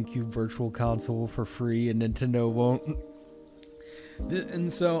doing GameCube Virtual Console for free and Nintendo won't?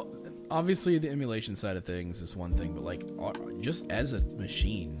 And so, obviously, the emulation side of things is one thing, but, like, just as a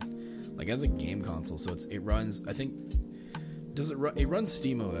machine, like, as a game console, so it runs, I think, it runs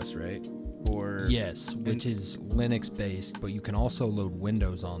SteamOS, right? Or Yes, which is Linux based, but you can also load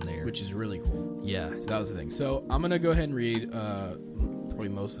Windows on there. which is really cool. Yeah. So that was the thing. So I'm gonna go ahead and read probably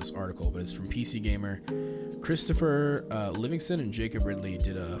most of this article, but it's from PC Gamer. Christopher Livingston and Jacob Ridley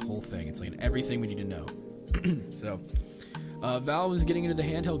did a whole thing. It's like everything we need to know. So Valve is getting into the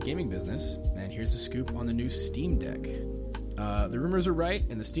handheld gaming business, and here's the scoop on the new Steam Deck. The rumors are right,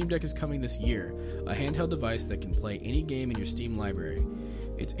 and the Steam Deck is coming this year. A handheld device that can play any game in your Steam library.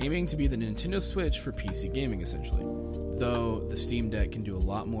 It's aiming to be the Nintendo Switch for PC gaming, essentially, though the Steam Deck can do a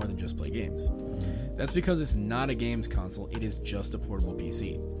lot more than just play games. That's because it's not a games console, it is just a portable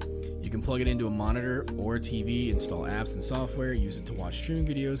PC. You can plug it into a monitor or a TV, install apps and software, use it to watch streaming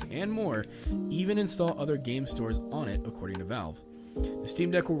videos, and more, even install other game stores on it, according to Valve. The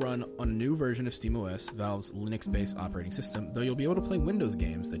Steam Deck will run on a new version of SteamOS, Valve's Linux-based operating system, though you'll be able to play Windows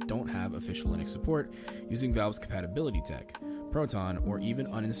games that don't have official Linux support using Valve's compatibility tech, Proton, or even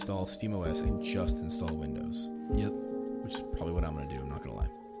uninstall SteamOS and just install Windows. Yep. Which is probably what I'm going to do, I'm not going to lie.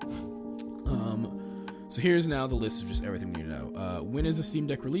 So here's now the list of just everything we need to know. When is the Steam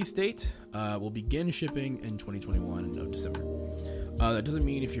Deck release date? Will begin shipping in 2021 of December. That doesn't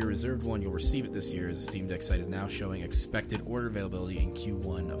mean if you're reserved one, you'll receive it this year, as the Steam Deck site is now showing expected order availability in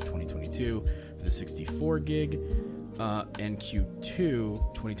Q1 of 2022 for the 64 gig, and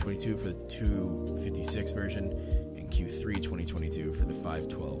Q2 2022 for the 256 version, and Q3 2022 for the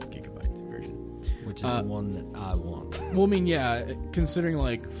 512 gigabyte version. Which is the one that I want. Well, I mean, yeah, considering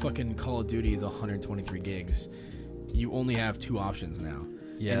like fucking Call of Duty is 123 gigs, you only have two options now.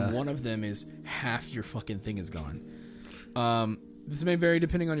 Yeah. And one of them is half your fucking thing is gone. This may vary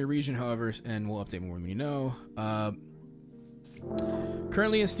depending on your region, however, and we'll update more when you know.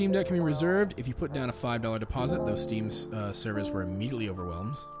 Currently, a Steam Deck can be reserved if you put down a $5 deposit. Those Steam's servers were immediately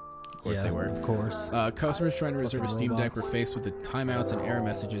overwhelmed. Of course they were. Of course. Customers trying to reserve a Steam Deck were faced with the timeouts and error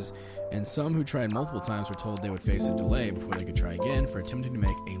messages, and some who tried multiple times were told they would face a delay before they could try again for attempting to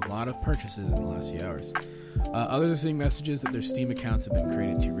make a lot of purchases in the last few hours. Others are seeing messages that their Steam accounts have been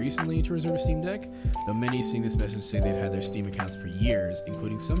created too recently to reserve a Steam Deck, though many seeing this message say they've had their Steam accounts for years,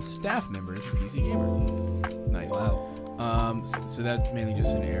 including some staff members of PC Gamer. Nice. Wow. So that's mainly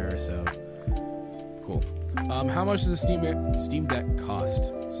just an error, so cool. How much does a Steam Deck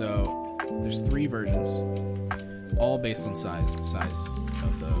cost? So there's 3 versions, all based on size of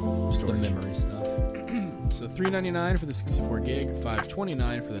the storage. The memory stuff. So $399 for the 64 gig,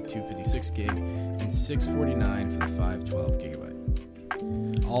 $529 for the 256 gig, and $649 for the 512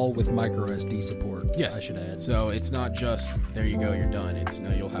 gigabyte. All with micro SD support. Yes, I should add. So it's not just there you go, you're done. It's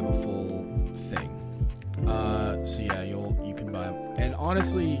no, you'll have a full thing. So yeah, you can buy, and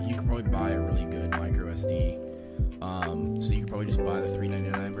honestly, you can probably buy a really good micro SD. So you can probably just buy the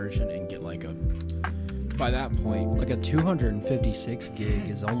 $399 version and get like a. By that point, like a 256 gig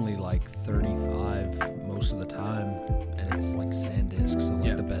is only like 35 most of the time, and it's like SanDisk, so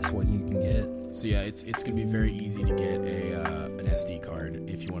like the best one you can get. So yeah, it's gonna be very easy to get an SD card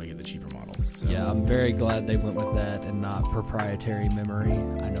if you want to get the cheaper model. So. Yeah, I'm very glad they went with that and not proprietary memory.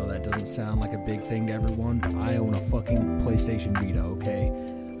 I know that doesn't sound like a big thing to everyone, but I own a fucking PlayStation Vita, okay?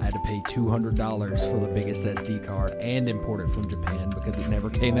 I had to pay $200 for the biggest SD card and import it from Japan because it never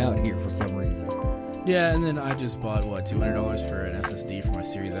came out here for some reason. Yeah, and then I just bought, $200 for an SSD for my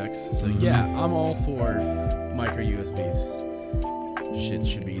Series X. So yeah, I'm all for micro USBs. Shit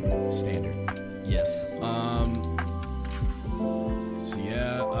should be standard. Yes. So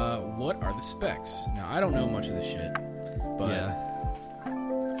yeah, what are the specs? Now, I don't know much of this shit, but... Yeah.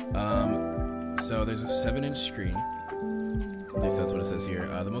 So there's a 7-inch screen. At least that's what it says here.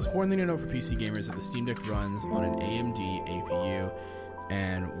 The most important thing to know for PC gamers is that the Steam Deck runs on an AMD APU,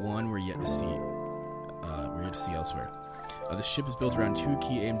 and one we're yet to see elsewhere. The chip is built around 2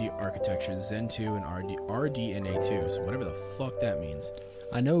 key AMD architectures, Zen 2 and RDNA 2, so whatever the fuck that means.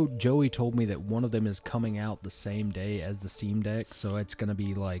 I know Joey told me that one of them is coming out the same day as the Steam Deck, so it's going to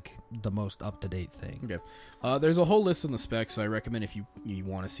be like the most up-to-date thing. Okay. There's a whole list on the specs, so I recommend if you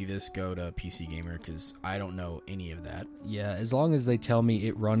want to see this, go to PC Gamer, because I don't know any of that. Yeah, as long as they tell me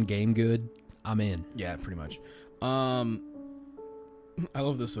it run game good, I'm in. Yeah, pretty much. I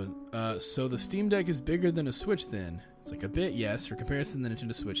love this one. So the Steam Deck is bigger than a Switch then? It's like a bit, yes. For comparison, the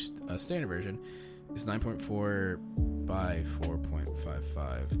Nintendo Switch standard version is 9.4 by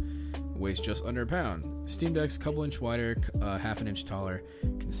 4.55. Weighs just under a pound. Steam Deck's a couple inch wider, half an inch taller,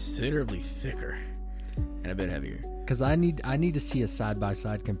 considerably thicker, and a bit heavier. Because I need to see a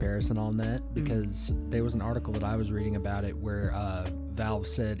side-by-side comparison on that, because there was an article that I was reading about it where Valve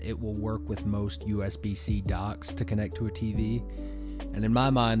said it will work with most USB-C docks to connect to a TV. And in my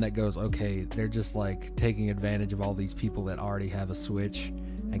mind, that goes, okay, they're just like taking advantage of all these people that already have a Switch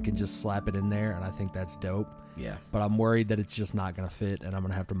and can just slap it in there, and I think that's dope. Yeah. But I'm worried that it's just not going to fit, and I'm going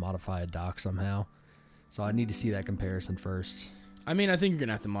to have to modify a dock somehow. So I need to see that comparison first. I mean, I think you're going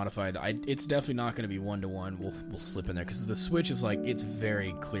to have to modify it. It's definitely not going to be one-to-one. We'll slip in there, because the Switch is like, it's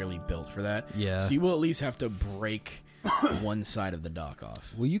very clearly built for that. Yeah. So you will at least have to break one side of the dock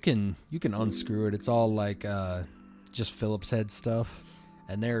off. Well, you can unscrew it. It's all like... just Phillips head stuff,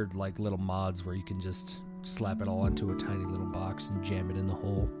 and they're like little mods where you can just slap it all into a tiny little box and jam it in the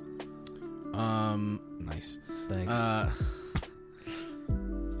hole. Nice. Thanks.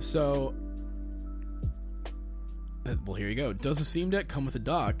 So, well, here you go. Does the Steam Deck come with a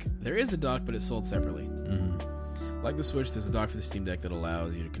dock? There is a dock, but it's sold separately. Like the Switch, there's a dock for the Steam Deck that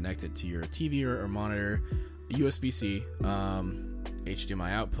allows you to connect it to your TV or monitor, USB-C,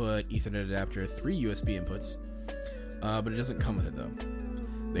 HDMI output, Ethernet adapter, 3 USB inputs, but it doesn't come with it, though.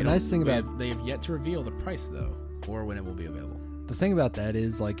 They have yet to reveal the price, though, or when it will be available. The thing about that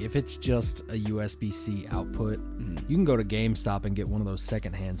is, like, if it's just a USB-C output, you can go to GameStop and get one of those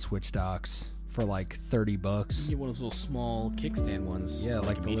secondhand Switch docks for like $30. You get one of those little small kickstand ones. Yeah,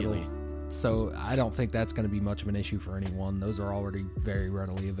 like immediately. So I don't think that's going to be much of an issue for anyone. Those are already very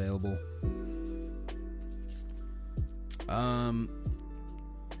readily available.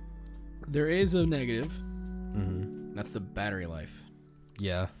 There is a negative. That's the battery life.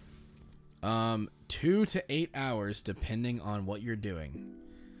 Yeah. 2 to 8 hours depending on what you're doing.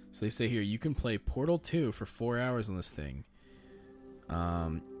 So they say here you can play Portal 2 for 4 hours on this thing.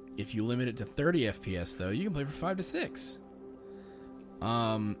 If you limit it to 30 FPS though, you can play for 5 to 6.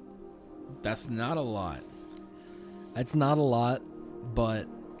 That's not a lot. That's not a lot, but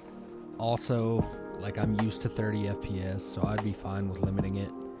also, like, I'm used to 30 FPS, so I'd be fine with limiting it.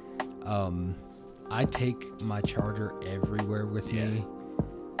 I take my charger everywhere with me,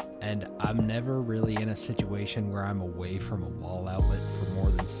 and I'm never really in a situation where I'm away from a wall outlet for more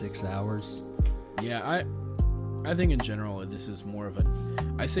than 6 hours. Yeah, I think in general this is more of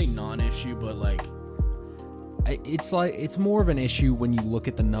I say non-issue, but like it's more of an issue when you look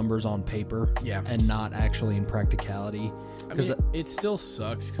at the numbers on paper, and not actually in practicality. Because it still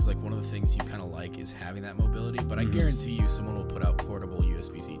sucks, because like one of the things you kind of like is having that mobility, but I guarantee you someone will put out portable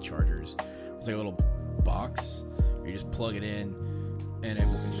USB-C chargers. It's like a little box where you just plug it in and it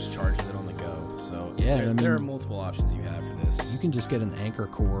just charges it on the go. So there are multiple options you have for this. You can just get an Anchor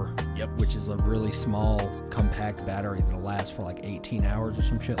Core, which is a really small, compact battery that'll last for like 18 hours or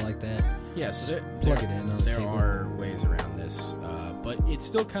some shit like that. Yeah, so plug it in. There are ways around this, but it's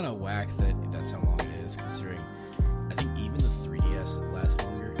still kind of whack that's how long it is, considering I think even the 3DS lasts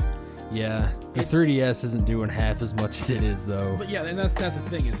longer. Yeah, the 3DS isn't doing half as much as it is, though. But yeah, and that's the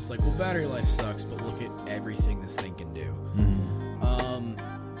thing, is it's like, well, battery life sucks, but look at everything this thing can do.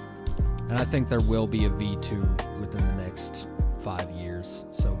 And I think there will be a V2 within the next 5 years,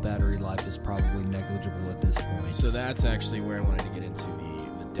 so battery life is probably negligible at this point. So that's actually where I wanted to get into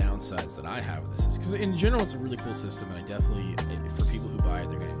the downsides that I have with this. Because in general, it's a really cool system, and I definitely, for people who buy it,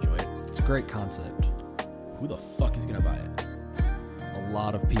 they're going to enjoy it. It's a great concept. Who the fuck is going to buy it? A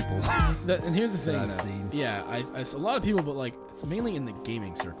lot of people. And here's the thing, I've seen. Yeah, I a lot of people, but like it's mainly in the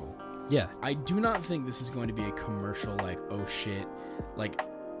gaming circle. Yeah. I do not think this is going to be a commercial, like, oh shit. Like,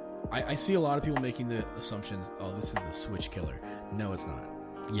 I see a lot of people making the assumptions, oh, this is the Switch killer. No, it's not.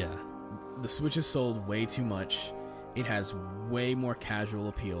 Yeah. The Switch has sold way too much. It has way more casual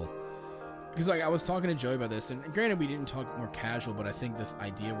appeal. Because, like, I was talking to Joey about this, and granted, we didn't talk more casual, but I think the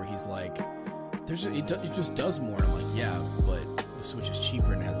idea where he's like, it just does more. And I'm like, yeah, but the Switch is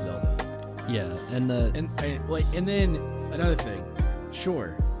cheaper and has Zelda. Yeah, and then another thing,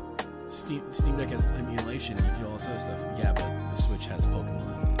 sure, Steam Deck has emulation and you can do all this other stuff. Yeah, but the Switch has Pokemon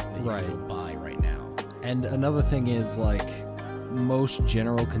that you can go buy right now. And another thing is, like, most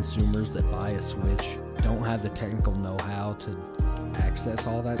general consumers that buy a Switch don't have the technical know-how to access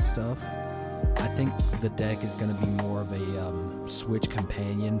all that stuff. I think the deck is going to be more of a Switch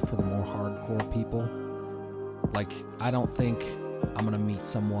companion for the more hardcore people. Like, I don't think I'm going to meet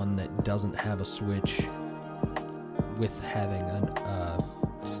someone that doesn't have a Switch with having a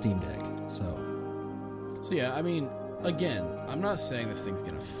Steam Deck. So yeah, I mean, again, I'm not saying this thing's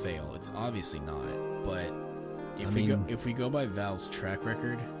going to fail. It's obviously not. But if we go by Valve's track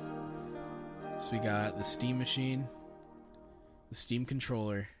record, so we got the Steam Machine, the Steam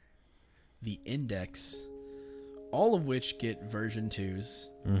Controller, the Index, all of which get version 2s,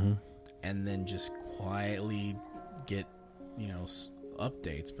 and then just quietly get,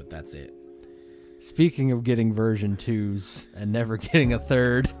 updates, but that's it. Speaking of getting version 2s and never getting a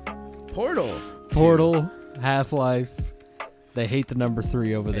third, Portal, Half-Life, they hate the number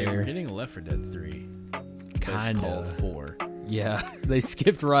 3 over there. We're getting Left 4 Dead 3. It's called 4. Yeah, they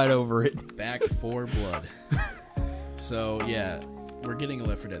skipped right over it. Back 4 Blood. So, yeah, we're getting a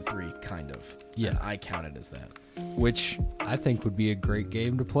Left 4 Dead 3, kind of. Yeah. And I count it as that. Which I think would be a great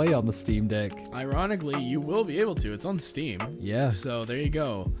game to play on the Steam Deck. Ironically, you will be able to. It's on Steam. Yeah. So, there you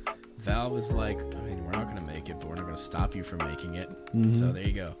go. Valve is like, I mean, we're not going to make it, but we're not going to stop you from making it. So, there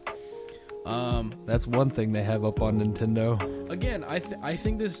you go. That's one thing they have up on Nintendo. Again, I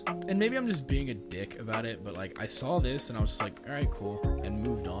think this, and maybe I'm just being a dick about it, but like I saw this and I was just like, all right, cool, and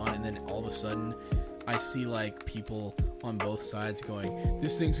moved on. And then all of a sudden, I see like people on both sides going,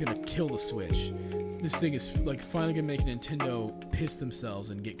 this thing's gonna kill the Switch. This thing is like finally gonna make Nintendo piss themselves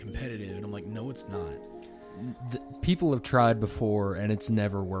and get competitive. And I'm like, no, it's not. People have tried before and it's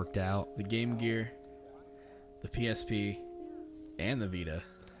never worked out. The Game Gear, the PSP, and the Vita.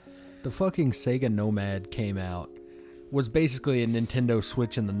 The fucking Sega Nomad came out. Was basically a Nintendo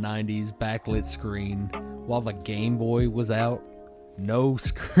Switch in the 90s, backlit screen, while the Game Boy was out. No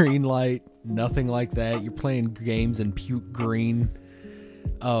screen light, nothing like that. You're playing games in puke green.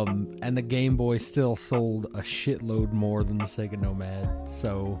 And the Game Boy still sold a shitload more than the Sega Nomad.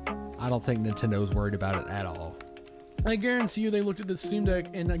 So I don't think Nintendo's worried about it at all. I guarantee you they looked at the Steam Deck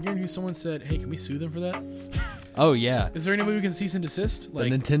and I guarantee you someone said, hey, can we sue them for that? Oh, yeah. Is there any way we can cease and desist? The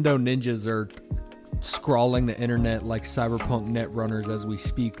Nintendo ninjas are scrawling the internet like cyberpunk net runners as we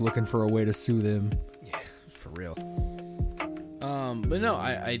speak, looking for a way to sue them. Yeah, for real. But no,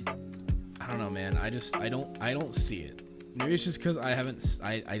 I don't know, man. I don't see it. Maybe it's just because I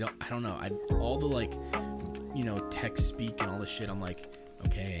don't know. All the like, tech speak and all this shit. I'm like,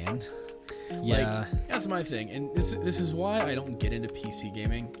 okay, and yeah, like, that's my thing. And this is why I don't get into PC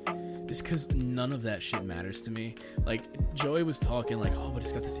gaming. It's because none of that shit matters to me. Like Joey was talking like, oh, but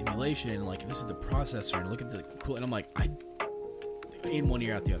it's got this emulation and like this is the processor and look at the cool. And I'm like, I in one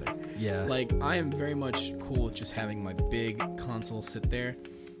ear out the other. Yeah. Like I am very much cool with just having my big console sit there,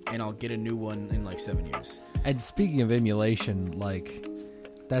 and I'll get a new one in like 7 years. And speaking of emulation, like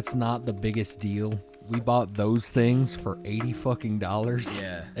that's not the biggest deal. We bought those things for $80 fucking.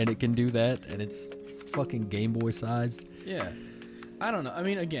 Yeah. And it can do that, and it's fucking Game Boy sized. Yeah. I don't know. I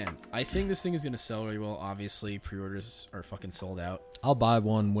mean, again, I think this thing is going to sell really well. Obviously, pre-orders are fucking sold out. I'll buy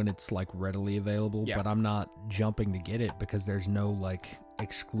one when it's like readily available, Yeah. but I'm not jumping to get it because there's no like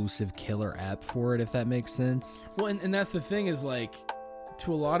exclusive killer app for it, if that makes sense. Well, and that's the thing is like,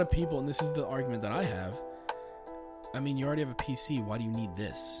 to a lot of people, and this is the argument that I have, I mean, you already have a PC. Why do you need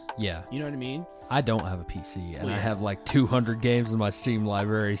this? Yeah. You know what I mean? I don't have a PC, and Well, I yeah. have like 200 games in my Steam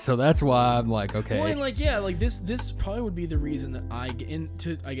library, so that's why I'm like, okay. Well, and like, yeah, like this probably would be the reason that I get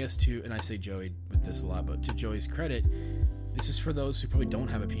into, I guess, and I say Joey with this a lot, but to Joey's credit, this is for those who probably don't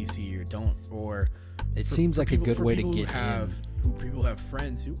have a PC or It seems like a good way to get in. People have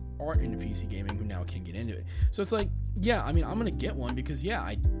friends who aren't into PC gaming who now can get into it. So it's like, yeah, I mean, I'm gonna get one because yeah,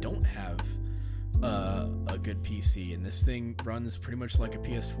 I don't have a good PC, and this thing runs pretty much like a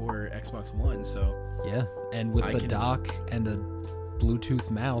PS4 or Xbox One. So Yeah, and with the dock and a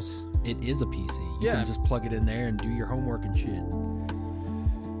Bluetooth mouse, it is a PC. You Yeah. can just plug it in there and do your homework and shit.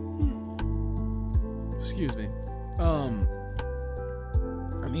 excuse me.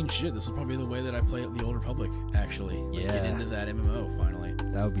 I mean, shit, this will probably be the way that I play the Old Republic, actually. Like, Yeah. Get into that MMO, finally.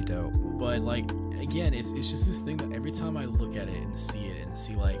 That would be dope. But, like, again, it's just this thing that every time I look at it and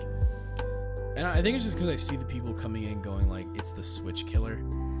see, like... And I think it's just because I see the people coming in going, like, it's the Switch killer.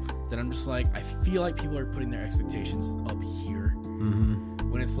 That I'm just like, I feel like people are putting their expectations up here.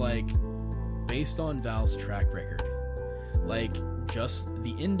 Mm-hmm. When it's, like, based on Valve's track record. Like, just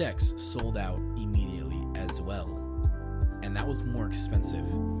the Index sold out immediately as well. And that was more expensive.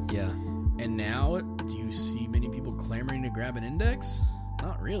 Yeah. And now, do you see many people clamoring to grab an Index?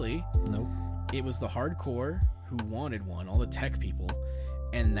 Not really. Nope. It was the hardcore who wanted one, all the tech people,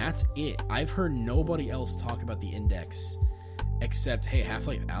 and that's it. I've heard nobody else talk about the Index except, hey,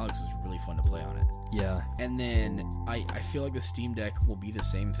 Half-Life Alyx was really fun to play on it. Yeah. And then I feel like the Steam Deck will be the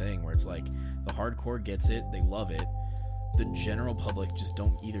same thing, where it's like the hardcore gets it, they love it. The general public just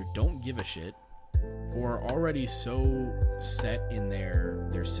don't give a shit, or are already so set in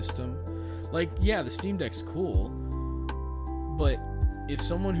their system. Like, yeah, the Steam Deck's cool, but if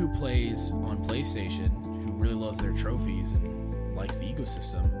someone who plays on PlayStation, who really loves their trophies and likes the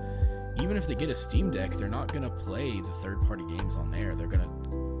ecosystem, even if they get a Steam Deck, they're not going to play the third-party games on there. They're going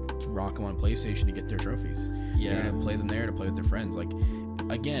to rock them on PlayStation to get their trophies. Yeah. They're going to play them there to play with their friends. Like,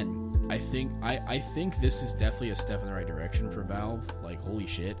 again, I think this is definitely a step in the right direction for Valve. Like, holy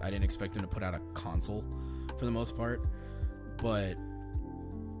shit, I didn't expect them to put out a console for the most part. But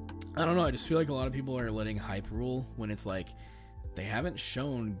I don't know, I just feel like a lot of people are letting hype rule when it's like they haven't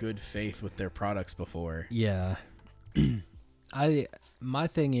shown good faith with their products before. Yeah. My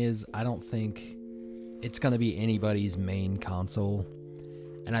thing is, I don't think it's going to be anybody's main console.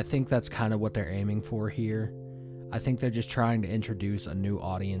 And I think that's kind of what they're aiming for here. I think they're just trying to introduce a new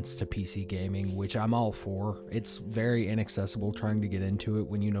audience to PC gaming, which I'm all for. It's very inaccessible trying to get into it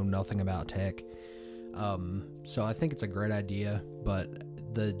when you know nothing about tech. So I think it's a great idea, but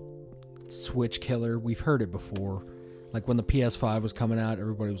the Switch killer. We've heard it before. Like when the PS5 was coming out,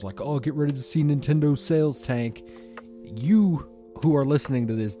 everybody was like, oh, get ready to see Nintendo's sales tank. You who are listening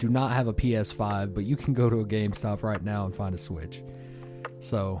to this do not have a PS5, but you can go to a GameStop right now and find a Switch.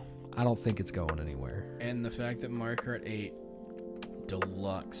 So I don't think it's going anywhere. And the fact that Mario Kart 8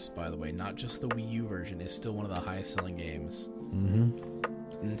 Deluxe, by the way, not just the Wii U version, is still one of the highest selling games.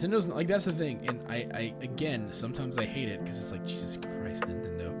 Nintendo's like, that's the thing. And I again, sometimes I hate it because it's like, Jesus Christ,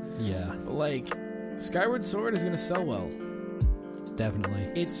 Nintendo. Yeah. But like, Skyward Sword is going to sell well. Definitely.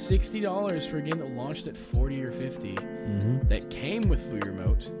 It's $60 for a game that launched at $40 or $50 that came with Wii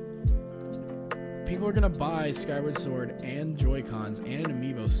Remote. People are going to buy Skyward Sword and Joy-Cons and an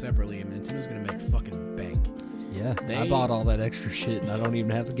Amiibo separately, and Nintendo's going to make fucking bank. Yeah, I bought all that extra shit, and I don't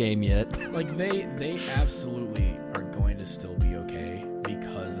even have the game yet. Like, they absolutely are going to still be okay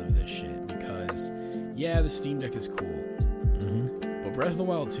because of this shit. Because, yeah, the Steam Deck is cool. But Breath of the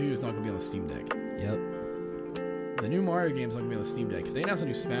Wild 2 is not going to be on the Steam Deck. Yep. The new Mario game's not going to be on the Steam Deck. If they announce a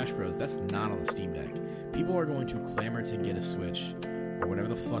new Smash Bros., that's not on the Steam Deck. People are going to clamor to get a Switch or whatever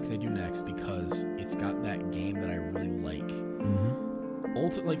the fuck they do next because it's got that game that I really like.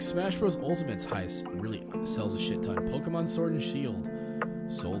 Like Smash Bros. Ultimate's heist really sells a shit ton. Pokemon Sword and Shield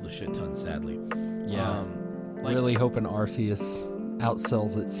sold a shit ton, sadly. Yeah. Really hoping Arceus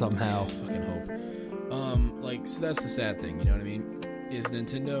outsells it somehow. Fucking hope. So that's the sad thing, you know what I mean? Is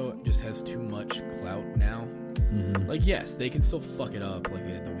Nintendo just has too much clout now. Like, yes, they can still fuck it up like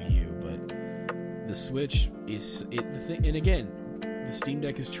they did the Wii U, but the Switch is the thing. And again, the Steam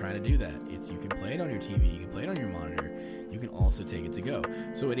Deck is trying to do that. You can play it on your TV, you can play it on your monitor, you can also take it to go.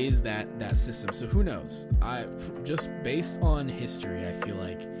 So it is that system. So who knows? Just based on history, I feel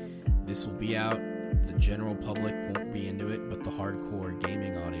like this will be out. The general public won't be into it, but the hardcore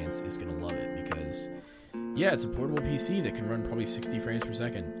gaming audience is going to love it because, yeah, it's a portable PC that can run probably 60 frames per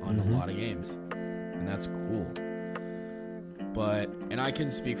second on a lot of games, and that's cool. And I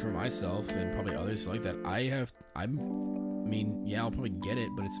can speak for myself and probably others like that. I'll probably get it,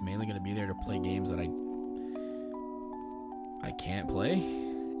 but it's mainly going to be there to play games that I can't play.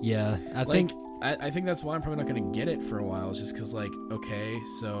 Yeah, I think that's why I'm probably not going to get it for a while, just because, like, okay,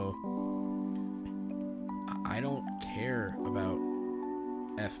 so I don't care about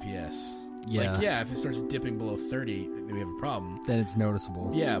FPS. Yeah. Like, yeah, if it starts dipping below 30, we have a problem. Then it's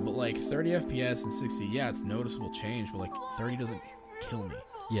noticeable. Yeah, but like 30 FPS and 60, yeah, it's noticeable change, but like 30 doesn't kill me.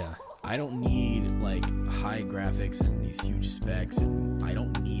 Yeah. I don't need like high graphics and these huge specs, and I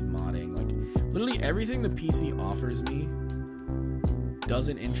don't need modding. Like, literally everything the PC offers me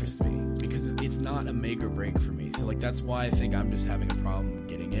doesn't interest me because it's not a make or break for me. So like, that's why I think I'm just having a problem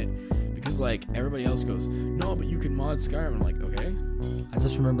getting it. Because, like, everybody else goes, no, but you can mod Skyrim. I'm like, okay. I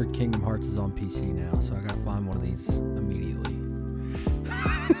just remembered Kingdom Hearts is on PC now, so I gotta find one of these immediately.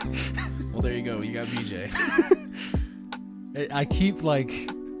 Well, there you go. You got BJ. I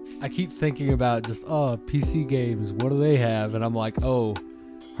keep thinking about just, PC games, what do they have? And I'm like,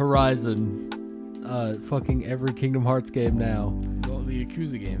 Horizon, fucking every Kingdom Hearts game now. Well, the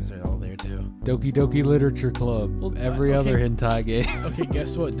Yakuza games are all there, too. Doki Doki Literature Club, every other hentai game. Okay,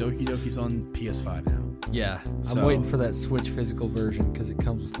 guess what? Doki Doki's on PS5 now. Yeah, I'm waiting for that Switch physical version because it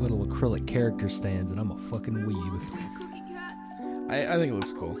comes with little acrylic character stands, and I'm a fucking weeb. I think it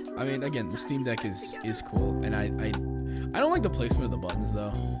looks cool. I mean, again, the Steam Deck is cool, and I don't like the placement of the buttons,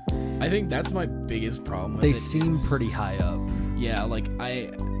 though. I think that's my biggest problem with it. They seem pretty high up. Yeah, like, I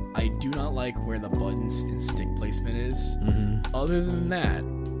do not like where the buttons and stick placement is. Other than that,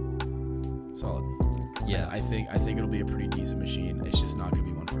 solid. Yeah, I think it'll be a pretty decent machine. It's just not gonna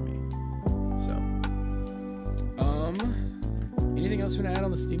be one for me. So, anything else you want to add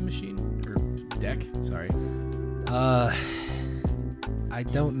on the Steam machine or deck? Sorry. I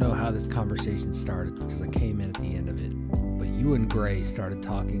don't know how this conversation started because I came in at the end of it, but you and Gray started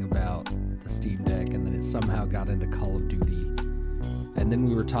talking about the Steam Deck, and then it somehow got into Call of Duty, and then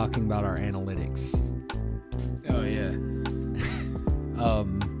we were talking about our analytics. Oh yeah.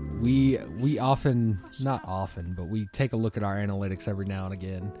 We often, not often, but we take a look at our analytics every now and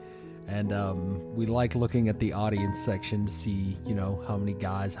again, and we like looking at the audience section to see, how many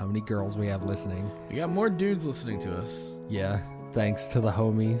guys, how many girls we have listening. We got more dudes listening to us. Yeah, thanks to the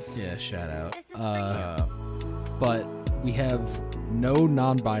homies. Yeah, shout out. But we have no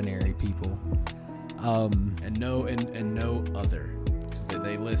non-binary people. And no other. Because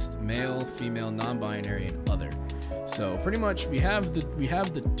they list male, female, non-binary, and other. So pretty much we have the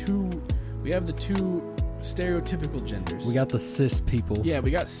two stereotypical genders. We got the cis people. Yeah,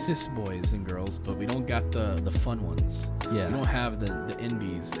 we got cis boys and girls, but we don't got the fun ones. Yeah. We don't have the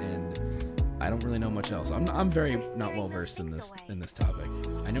NBs and I don't really know much else. I'm very not well versed in this topic.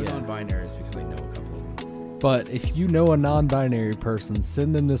 I know non-binaries because I know a couple of them. But if you know a non-binary person,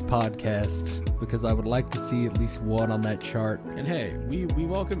 send them this podcast because I would like to see at least one on that chart. And hey, we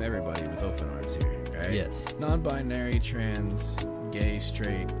welcome everybody with open arms here, right? Yes. Non-binary, trans, gay,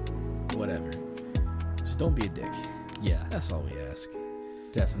 straight, whatever. Just don't be a dick. Yeah. That's all we ask.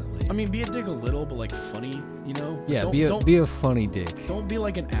 Definitely. I mean, be a dick a little, but like funny, you know? Yeah, don't be a funny dick. Don't be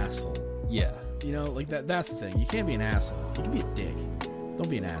like an asshole. Yeah. You know, like that's the thing. You can't be an asshole. You can be a dick. Don't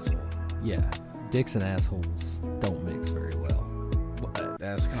be an asshole. Yeah. Dicks and assholes don't mix very well.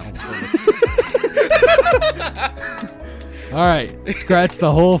 That's kind of homophobic. All right, scratch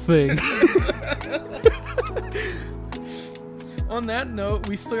the whole thing. On that note,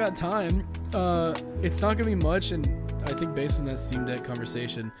 we still got time. It's not gonna be much, and I think based on that Steam Deck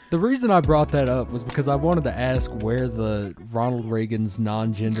conversation, the reason I brought that up was because I wanted to ask where the Ronald Reagan's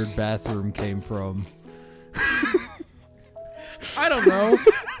non-gendered bathroom came from. I don't know.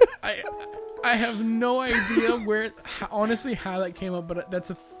 I have no idea honestly how that came up, but that's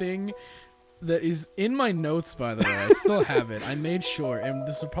a thing that is in my notes, by the way. I still have it. I made sure, and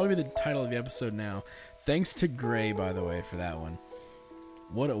this will probably be the title of the episode now. Thanks to Gray, by the way, for that one.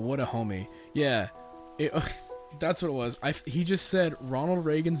 What a homie. Yeah. That's what it was. He just said Ronald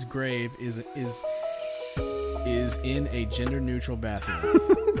Reagan's grave is in a gender-neutral bathroom.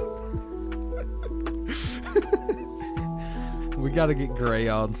 We gotta get Gray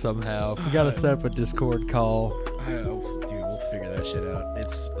on somehow. We gotta set up a Discord call. Dude, we'll figure that shit out.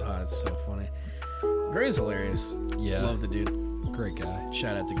 It's so funny. Gray's hilarious. Yeah. Love the dude. Great guy.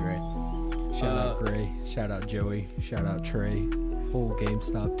 Shout out to Gray. Shout out Gray. Shout out Joey. Shout out Trey. Whole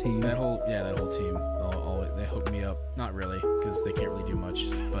GameStop team. That whole team. They hooked me up. Not really, because they can't really do much.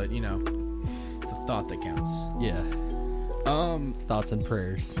 But you know, it's a thought that counts. Yeah. Thoughts and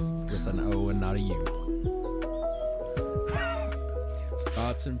prayers with an O and not a U.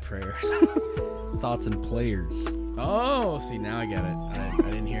 Thoughts and prayers. Thoughts and players. Oh, see, now I get it. I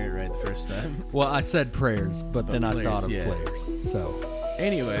didn't hear it right the first time. Well, I said prayers, but then players, I thought of yeah. players. So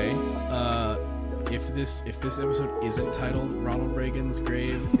anyway, if this episode isn't titled Ronald Reagan's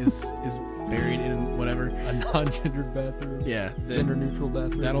grave is buried in whatever, a non-gendered bathroom. Yeah, gender neutral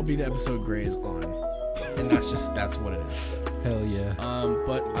bathroom. That'll be the episode Gray is on, and that's what it is. Hell yeah.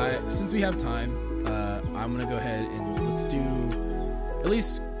 But since we have time, I'm gonna go ahead and let's do at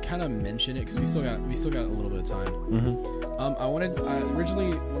least kind of mention it because we still got a little bit of time. Mm-hmm.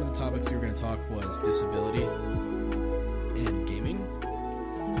 Originally one of the topics we were going to talk was disability and gaming,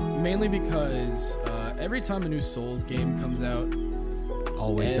 mainly because every time a new Souls game comes out,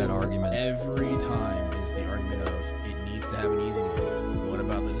 always that argument. Every time is the argument of it needs to have an easy mode. What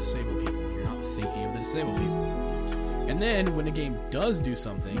about the disabled people? You're not thinking of the disabled people. And then when a game does do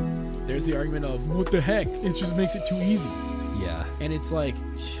something, there's the argument of what the heck? It just makes it too easy. Yeah. And it's like,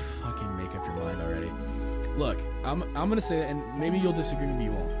 fucking make up your mind already. Look, I'm gonna say that, and maybe you'll disagree, maybe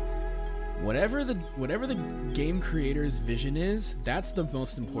you won't. Whatever the game creator's vision is, that's the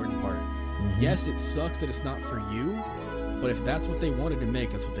most important part. Mm-hmm. Yes, it sucks that it's not for you, but if that's what they wanted to make,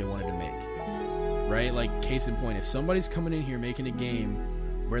 that's what they wanted to make. Right? Like, case in point, if somebody's coming in here making a game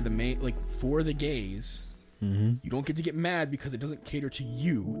where for the gays, mm-hmm. you don't get to get mad because it doesn't cater to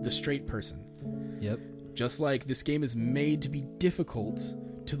you, the straight person. Yep. Just like this game is made to be difficult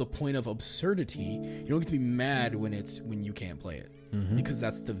to the point of absurdity, you don't get to be mad when you can't play it. Mm-hmm. Because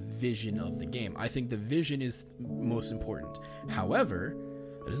that's the vision of the game. I think the vision is most important. However,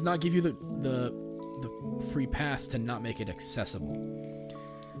 it does not give you the free pass to not make it accessible.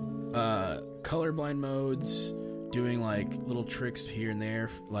 Colorblind modes, doing like little tricks here and there,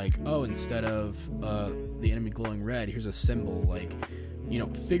 like, oh, instead of the enemy glowing red, here's a symbol, like, you know,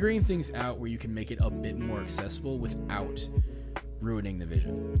 figuring things out where you can make it a bit more accessible without ruining the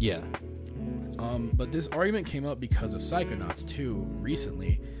vision. Yeah. But this argument came up because of Psychonauts 2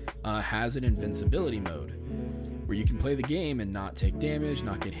 recently has an invincibility mode where you can play the game and not take damage,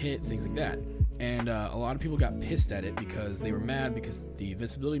 not get hit, things like that. And a lot of people got pissed at it because they were mad because the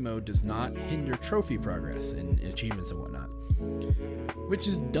invincibility mode does not hinder trophy progress and achievements and whatnot. Which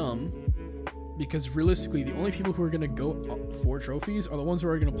is dumb. Because realistically, the only people who are going to go for trophies are the ones who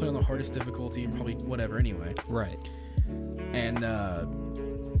are going to play on the hardest difficulty and probably whatever anyway. Right. And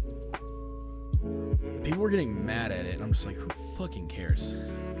people were getting mad at it. And I'm just like, who fucking cares?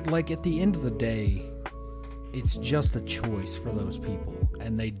 Like, at the end of the day, it's just a choice for those people.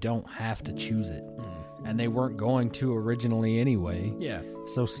 And they don't have to choose it. And they weren't going to originally anyway. Yeah.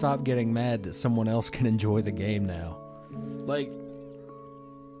 So stop getting mad that someone else can enjoy the game now. Like,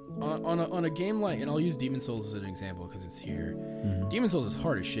 on a game like, and I'll use Demon's Souls as an example because it's here. Mm-hmm. Demon's Souls is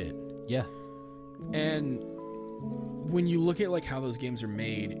hard as shit. Yeah. And when you look at like how those games are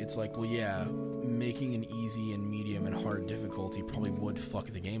made, it's like, well, yeah, making an easy and medium and hard difficulty probably would fuck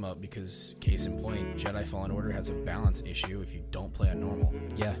the game up, because case in point, Jedi Fallen Order has a balance issue if you don't play on normal.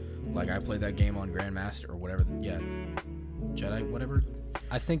 Yeah. Like, I played that game on Grandmaster or whatever. Yeah. Jedi, whatever.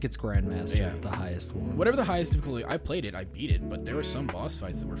 I think it's Grandmaster, Yeah. the highest one. Whatever the highest difficulty, I played it, I beat it, but there were some boss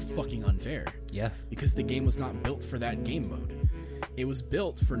fights that were fucking unfair. Yeah. Because the game was not built for that game mode. It was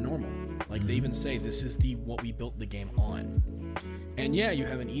built for normal. Like, they even say this is what we built the game on. And yeah, you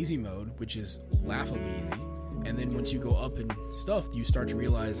have an easy mode, which is laughably easy. And then once you go up and stuff, you start to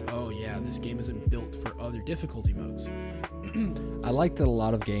realize, oh yeah, this game isn't built for other difficulty modes. I like that a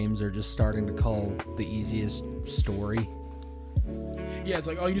lot of games are just starting to call the easiest story. Yeah, it's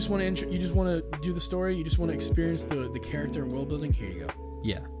like, oh, you just want to do the story, you just want to experience the character and world building. Here you go.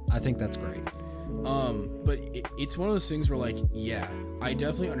 Yeah, I think that's great. But it's one of those things where, like, yeah, I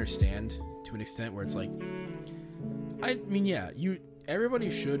definitely understand to an extent where it's like, I mean, yeah, everybody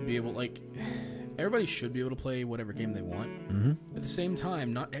should be able to play whatever game they want. Mm-hmm. At the same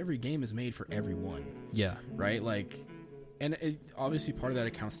time, not every game is made for everyone, Yeah. right? Like, and obviously part of that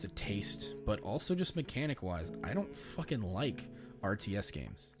accounts to taste, but also just mechanic wise, I don't fucking like RTS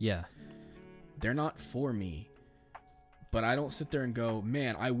games. Yeah. They're not for me. But I don't sit there and go,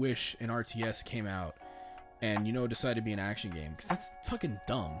 man, I wish an RTS came out and, decide to be an action game. Because that's fucking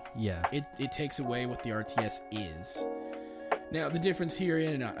dumb. Yeah. It takes away what the RTS is. Now, the difference here,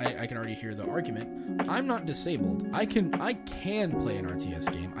 and I can already hear the argument, I'm not disabled. I can play an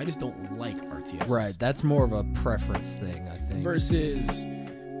RTS game. I just don't like RTSs. Right. That's more of a preference thing, I think. Versus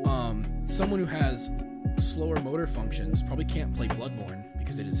someone who has slower motor functions probably can't play Bloodborne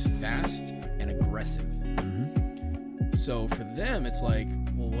because it is fast and aggressive. Mm-hmm. So for them, it's like,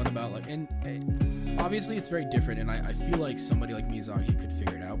 well, what about like, and obviously it's very different, and I feel like somebody like Miyazaki could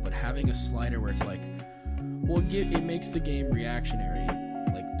figure it out, but having a slider where it's like, well, it makes the game reactionary,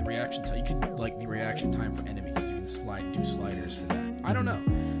 like the reaction time, you can, like the reaction time for enemies, you can do sliders for that. I don't know,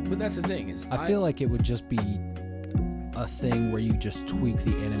 but that's the thing is, I feel like it would just be a thing where you just tweak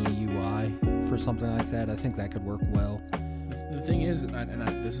the enemy UI for something like that. I think that could work well. The thing is,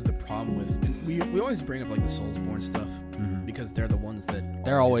 and this is the problem with, and we always bring up like the Soulsborne stuff, Mm-hmm. because they're the ones that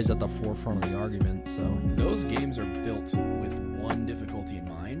They're always at the forefront of the argument, so. those games are built with one difficulty in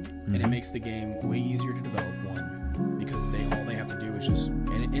mind, and it Mhm. makes the game way easier to develop, one, because all they have to do is just,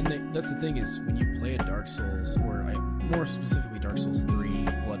 that's the thing is, when you play a Dark Souls, or more specifically Dark Souls 3,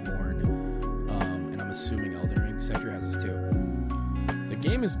 Bloodborne, and I'm assuming Elden Ring, Sekiro has this too, the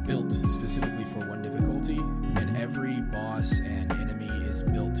game is built specifically for one difficulty, and every boss and enemy is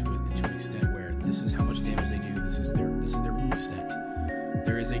built to an extent where this is how much damage they do, this is their moveset.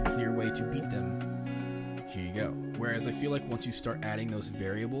 There is a clear way to beat them. Here you go. Whereas I feel like once you start adding those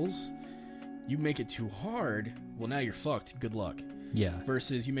variables, you make it too hard, well, now you're fucked, good luck. Yeah.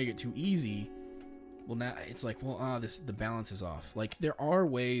 Versus you make it too easy, well, now it's like, well, the balance is off. Like, there are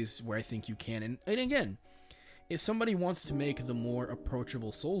ways where I think you can, and again, if somebody wants to make the more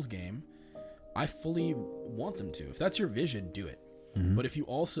approachable Souls game, I fully want them to. If that's your vision, do it. Mhm. But if you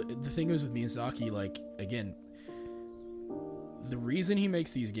also, the thing is with Miyazaki, like, again, the reason he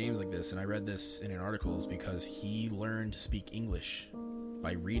makes these games like this, and I read this in an article, is because he learned to speak English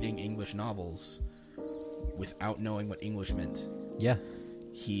by reading English novels without knowing what English meant. Yeah.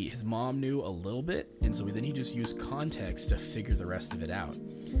 His mom knew a little bit, and so then he just used context to figure the rest of it out.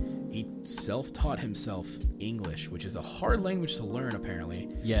 He self-taught himself English, which is a hard language to learn, apparently.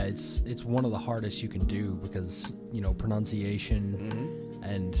 Yeah, it's one of the hardest you can do because, pronunciation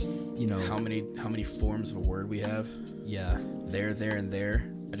and, How many forms of a word we have? yeah. There, and there.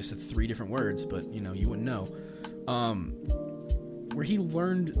 I just said 3 different words, but, you wouldn't know. Where he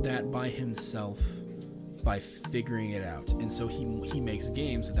learned that by himself, by figuring it out. And so he makes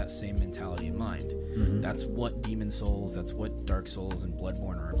games with that same mentality in mind. Mhm. That's what Demon Souls, that's what Dark Souls and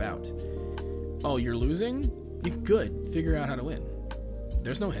Bloodborne are about. Oh, you're losing? You're good. Figure out how to win.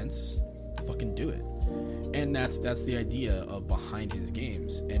 There's no hints. Fucking do it. And that's the idea of behind his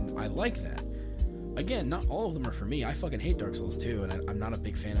games. And I like that. Again, not all of them are for me. I fucking hate Dark Souls 2, and I'm not a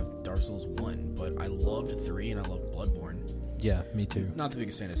big fan of Dark Souls 1, but I loved 3 and I loved Bloodborne. Yeah, me too. Not the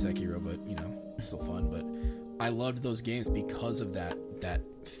biggest fan of Sekiro, but, it's still fun. But I loved those games because of that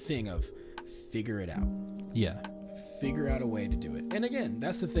thing of figure it out. Yeah. Figure out a way to do it. And again,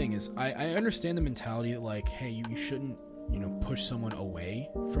 that's the thing is I understand the mentality that, like, hey, you shouldn't, push someone away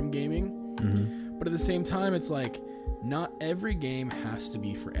from gaming. Mm-hmm. But at the same time, it's like, not every game has to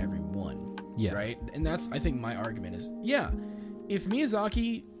be for everyone. Yeah. Right? And that's, I think, my argument is, yeah, if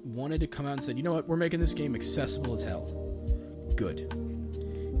Miyazaki wanted to come out and said, you know what, we're making this game accessible as hell, good.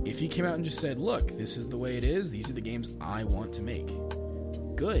 if he came out and just said, look, this is the way it is, these are the games I want to make,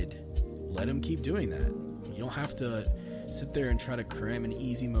 good. Let him keep doing that. You don't have to sit there and try to cram an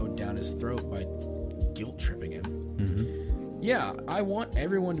easy mode down his throat by guilt tripping him. Mm-hmm. Yeah, I want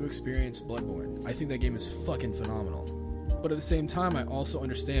everyone to experience Bloodborne. I think that game is fucking phenomenal. But at the same time, I also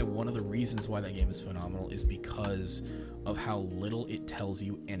understand one of the reasons why that game is phenomenal is because of how little it tells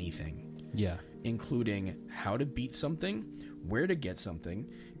you anything. Yeah. Including how to beat something, where to get something,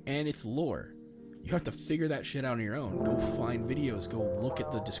 and its lore. You have to figure that shit out on your own. Go find videos, go look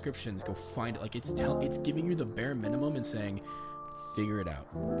at the descriptions, go find it. Like, it's giving you the bare minimum and saying, figure it out.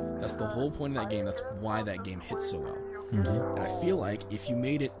 That's the whole point of that game. That's why that game hits so well. Mm-hmm. And I feel like if you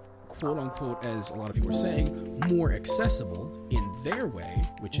made it, quote unquote, as a lot of people are saying, more accessible in their way,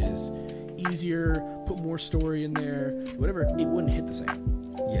 which is easier, put more story in there, whatever, it wouldn't hit the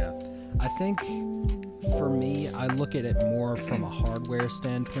same. Yeah. I think for me, I look at it more from a hardware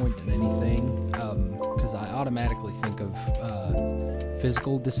standpoint than anything, because I automatically think of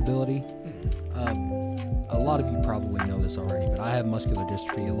physical disability. A lot of you probably know this already, but I have muscular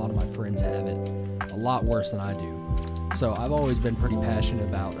dystrophy. A lot of my friends have it. A lot worse than I do. So I've always been pretty passionate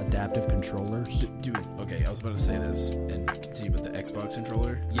about adaptive controllers. Dude, okay, I was about to say this and continue with the Xbox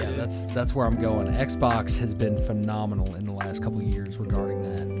controller. Yeah, that's where I'm going. Xbox has been phenomenal in the last couple of years regarding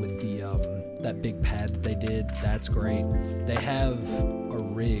that. With the that big pad that they did, that's great. They have a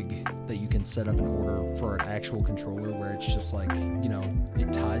rig that you can set up and order for an actual controller where it's just like, you know,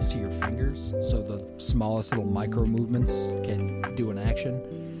 it ties to your fingers, so the smallest little micro movements can do an action.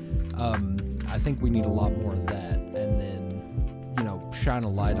 I think we need a lot more of that, and then, you know, shine a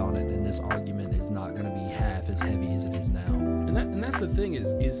light on it, and this argument is not going to be half as heavy as it is now. And that's the thing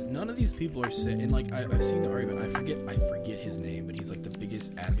is none of these people are saying, and like I've seen the argument. I forget his name, but he's like the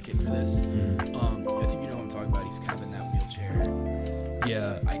biggest advocate for this. I think you know who I'm talking about. He's kind of in that wheelchair.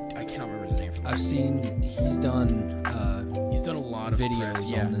 Yeah, I can't remember his name. I've seen he's done a lot of videos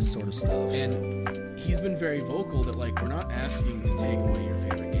press, on this sort of stuff, and he's been very vocal that like we're not asking to take away your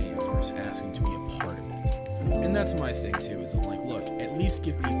favorite games, we're just asking to be a part of it. And that's my thing too. Is I'm like, look, at least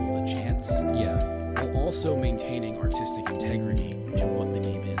give people the chance. Yeah. While also maintaining artistic integrity to what the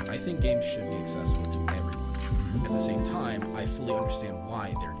game is. I think games should be accessible to everyone. At the same time, I fully understand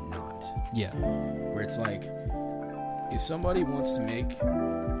why they're not. Yeah. Where it's like, if somebody wants to make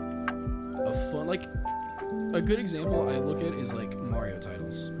a fun, like, a good example I look at is like Mario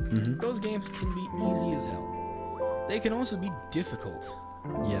titles. Mm-hmm. Those games can be easy as hell. They can also be difficult.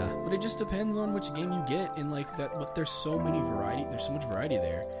 Yeah. But it just depends on which game you get, and like that. But there's so much variety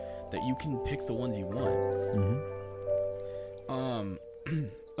there that you can pick the ones you want. Mm-hmm.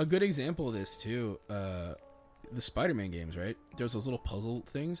 A good example of this too, the Spider-Man games, right? There's those little puzzle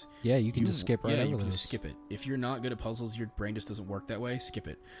things. Yeah, you can just skip right over you those. can skip it. If you're not good at puzzles, your brain just doesn't work that way. Skip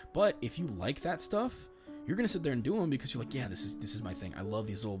it. But if you like that stuff, you're gonna sit there and do them because you're like, yeah, this is my thing. I love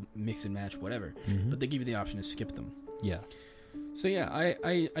these little mix and match, whatever. Mm-hmm. But they give you the option to skip them. Yeah. So yeah,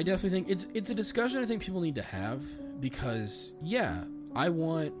 I definitely think it's a discussion I think people need to have, because yeah, I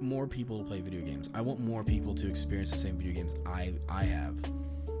want more people to play video games. I want more people to experience the same video games I have.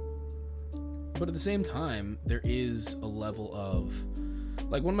 But at the same time, there is a level of,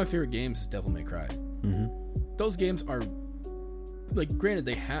 like, one of my favorite games is Devil May Cry. Mm-hmm. Those games are, like, granted,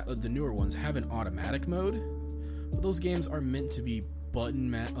 they have the newer ones have an automatic mode, but those games are meant to be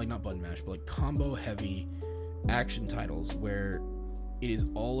not button mash, but like combo heavy action titles where it is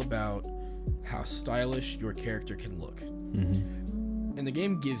all about how stylish your character can look. Mm-hmm. And the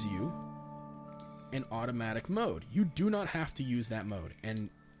game gives you an automatic mode. You do not have to use that mode, and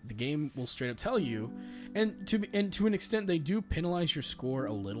the game will straight up tell you. And to an extent, they do penalize your score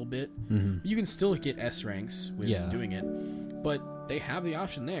a little bit. Mm-hmm. You can still get S ranks with doing it, but they have the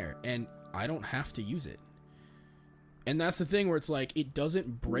option there, and I don't have to use it. And that's the thing where it's like, it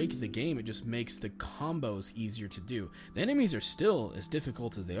doesn't break the game, it just makes the combos easier to do. The enemies are still as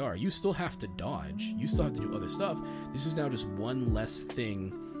difficult as they are. You still have to dodge. You still have to do other stuff. This is now just one less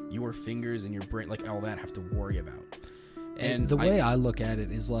thing your fingers and your brain, like all that, have to worry about. And the way I look at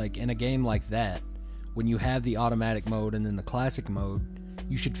it is like, in a game like that, when you have the automatic mode and then the classic mode,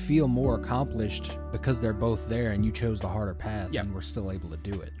 you should feel more accomplished because they're both there and you chose the harder path and were still able to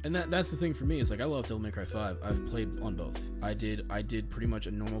do it. And that's the thing for me, is like, I love Devil May Cry 5. I've played on both. I did pretty much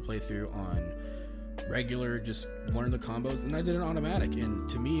a normal playthrough on regular, just learn the combos, and I did an automatic. And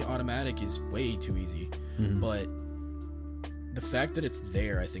to me, automatic is way too easy. Mm-hmm. But the fact that it's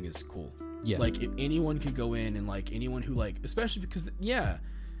there, I think, is cool. Yeah. Like, if anyone could go in and, like, anyone who, like, especially because,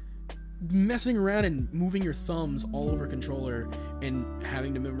 messing around and moving your thumbs all over a controller and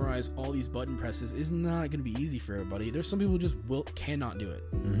having to memorize all these button presses is not going to be easy for everybody. There's some people who just cannot do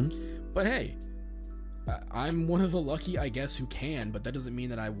it. But hey, I'm one of the lucky, I guess, who can, but that doesn't mean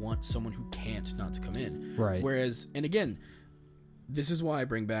that I want someone who can't not to come in. Right. Whereas, and again, this is why I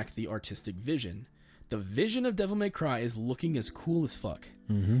bring back the artistic vision. The vision of Devil May Cry is looking as cool as fuck.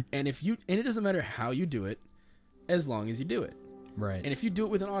 And it doesn't matter how you do it, as long as you do it. Right. And if you do it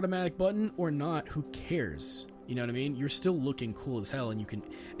with an automatic button or not, who cares? You know what I mean? You're still looking cool as hell, and you can.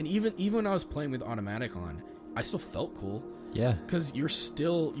 And even when I was playing with automatic on, I still felt cool. Yeah. Because you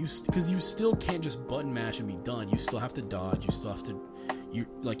still can't just button mash and be done. You still have to dodge. You still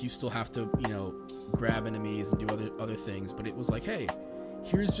have to grab enemies and do other things. But it was like, hey,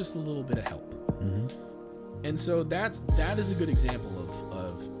 here's just a little bit of help. And so that is a good example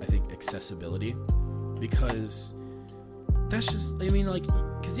of I think accessibility, because that's just, I mean, like,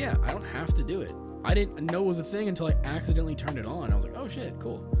 because yeah, I don't have to do it. I didn't know it was a thing until I accidentally turned it on. I was like, oh shit,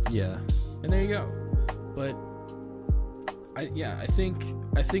 cool. Yeah. And there you go. But I think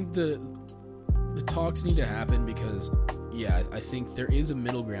the talks need to happen, because yeah, I think there is a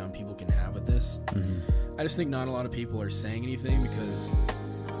middle ground people can have with this. I just think not a lot of people are saying anything, because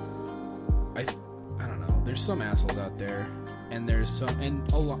I don't know. There's some assholes out there, and there's some, and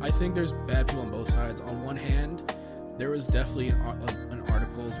I think there's bad people on both sides. On one hand, there was definitely an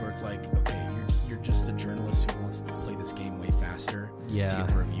articles where it's like, okay, you're just a journalist who wants to play this game way faster to get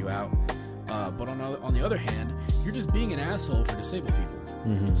the review out. But on the other hand, you're just being an asshole for disabled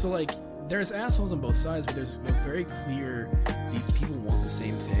people. So like, there's assholes on both sides, but there's a very clear, these people want the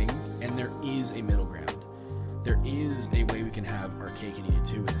same thing, and there is a middle ground. There is a way we can have our cake and eat it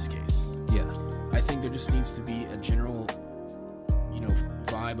too in this case. Yeah. I think there just needs to be a general,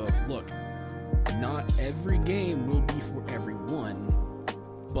 vibe of, look, not every game will be for everyone,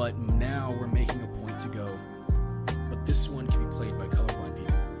 but now we're making a point to go, but this one can be played by colorblind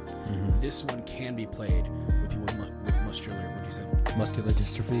people. This one can be played with people with muscular, what'd you say? Muscular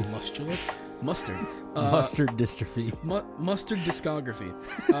dystrophy. Muscular? Mustard. Mustard dystrophy. Mustard discography.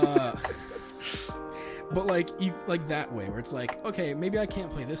 But like that way, where it's like, okay, maybe I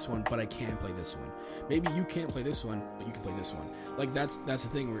can't play this one, but I can play this one. Maybe you can't play this one, but you can play this one. Like that's the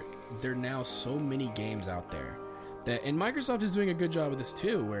thing, where there are now so many games out there that, and Microsoft is doing a good job of this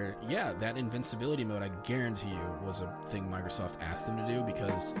too, where yeah, that invincibility mode, I guarantee you, was a thing Microsoft asked them to do,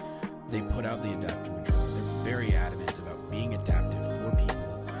 because they put out the adaptive controller. They're very adamant about being adaptive for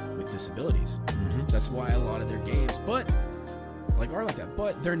people with disabilities. That's why a lot of their games, are like that.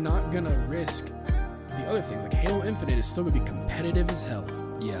 But they're not gonna risk the other things. Like Halo Infinite is still gonna be competitive as hell.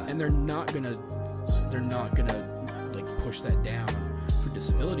 Yeah. And they're not gonna like push that down for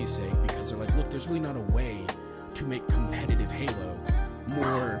disability's sake, because they're like, look, there's really not a way to make competitive Halo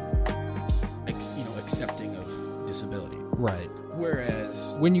more accepting of disability. Right.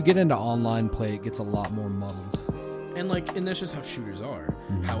 Whereas when you get into online play, it gets a lot more muddled. And that's just how shooters are.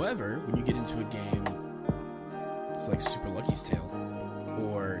 However, when you get into a game, it's like Super Lucky's Tale,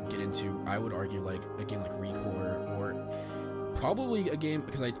 or get into, I would argue, like a game like Recore, or probably a game,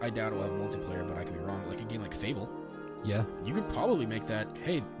 because I doubt it will have multiplayer, but I could be wrong, like a game like Fable. Yeah. You could probably make that,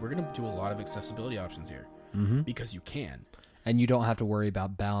 hey, we're going to do a lot of accessibility options here, because you can. And you don't have to worry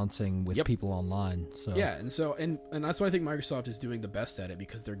about balancing with people online. So yeah, and that's why I think Microsoft is doing the best at it,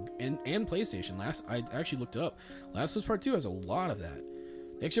 because they're and PlayStation. I actually looked it up. Last of Us Part 2 has a lot of that.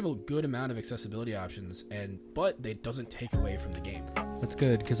 They actually have a good amount of accessibility options, but it doesn't take away from the game. That's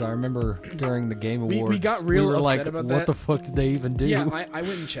good, because I remember during the Game Awards, we got real upset like, about that. What the fuck did they even do? Yeah, I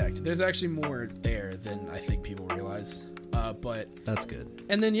went and checked. There's actually more there than I think people realize. But that's good.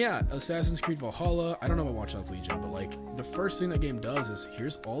 And then Assassin's Creed Valhalla. I don't know about Watch Dogs Legion, but like the first thing that game does is,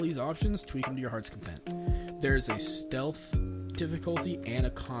 here's all these options, tweak them to your heart's content. There's a stealth difficulty and a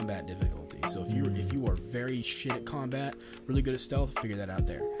combat difficulty. So if you are very shit at combat, really good at stealth, figure that out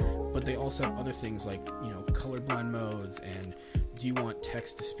there. But they also have other things like, colorblind modes, and do you want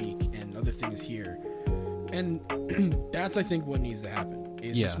text to speak, and other things here. And that's, I think, what needs to happen.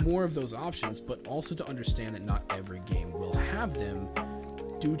 Is just more of those options, but also to understand that not every game will have them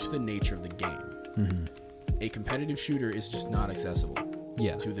due to the nature of the game. A competitive shooter is just not accessible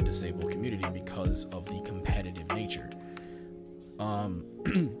to the disabled community because of the competitive nature.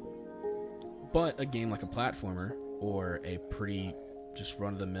 But a game like a platformer, or a pretty just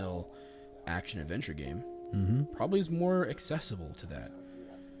run-of-the-mill action-adventure game, probably is more accessible to that.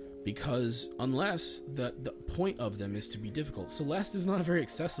 Because unless the point of them is to be difficult. Celeste is not a very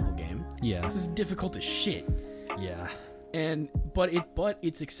accessible game. Yeah. This is difficult as shit. Yeah. But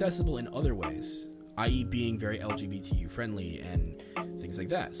it's accessible in other ways. i.e. being very LGBTQ friendly and things like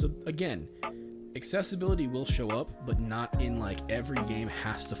that. So again, accessibility will show up, but not in like every game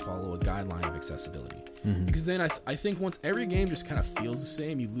has to follow a guideline of accessibility. Because then I think once every game just kind of feels the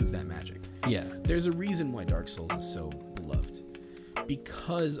same, you lose that magic. Yeah. There's a reason why Dark Souls is so beloved,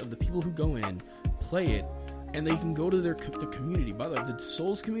 because of the people who go in, play it, and they can go to the community. By the way, the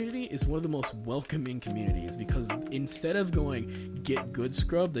Souls community is one of the most welcoming communities, because instead of going get good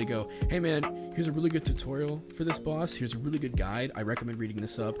scrub, they go, hey man, here's a really good tutorial for this boss, here's a really good guide, I recommend reading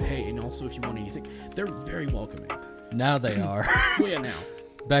this up, hey, and also if you want anything. They're very welcoming. Now they are. Well, yeah, now.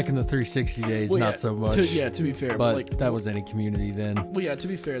 Back in the 360 days, Well, not yeah, so much. to be fair, but like, that was any community then. well, yeah, to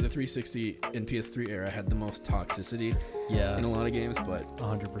be fair, the 360 and PS3 era had the most toxicity Yeah, in a lot of games, but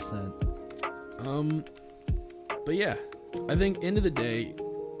 100%. But yeah, I think end of the day,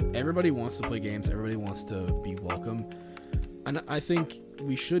 everybody wants to play games, everybody wants to be welcome, and I think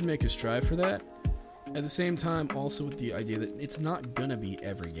we should make a strive for that. At the same time, also with the idea that it's not gonna be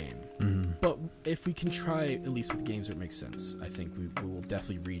every game, but if we can try at least with games where it makes sense, I think we will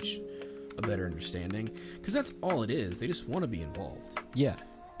definitely reach a better understanding, because that's all it is. They just want to be involved. Yeah.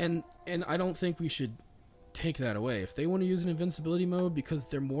 And I don't think we should take that away. If they want to use an invincibility mode because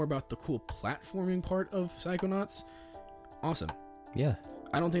they're more about the cool platforming part of Psychonauts, awesome. Yeah.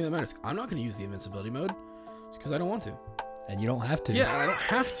 I don't think that matters. I'm not going to use the invincibility mode because I don't want to. And you don't have to. Yeah, I don't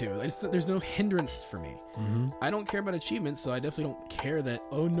have to. There's no hindrance for me. I don't care about achievements, so I definitely don't care that,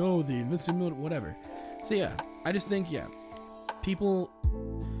 oh no, the invincibility, whatever. So yeah, I just think, yeah, people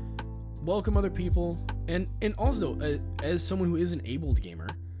welcome other people. And also, as someone who is an abled gamer,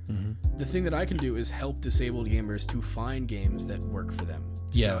 the thing that I can do is help disabled gamers to find games that work for them.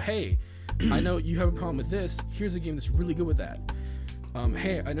 To go, hey, I know you have a problem with this. Here's a game that's really good with that.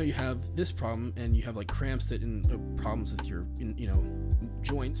 Hey, I know you have this problem and you have like cramps and problems with your,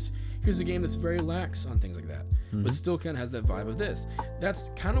 joints. Here's a game that's very lax on things like that, but still kind of has that vibe of this.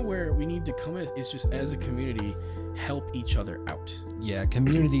 That's kind of where we need to come in. Is just as a community, help each other out. Yeah,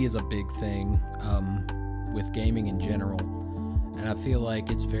 community is a big thing with gaming in general, and I feel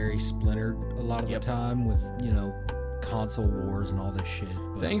like it's very splintered a lot of the time with console wars and all this shit.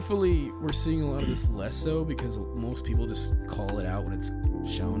 But thankfully, we're seeing a lot of this less so because most people just call it out when it's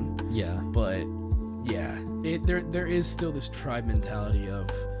shown. Yeah, but yeah, there is still this tribe mentality of,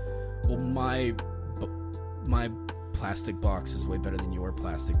 well, my plastic box is way better than your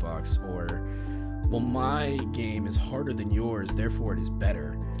plastic box, or well, my game is harder than yours, therefore it is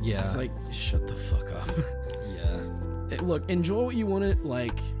better. Yeah, it's like, shut the fuck up. Yeah, look, enjoy what you want to,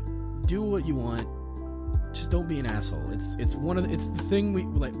 like, do what you want. Just don't be an asshole. It's the thing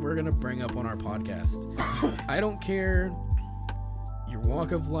we're gonna bring up on our podcast. I don't care your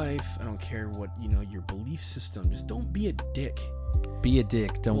walk of life. I don't care what your belief system. Just don't be a dick. Be a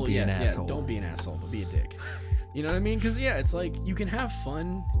dick. Don't be an asshole. Don't be an asshole, but be a dick. You know what I mean? Because it's like you can have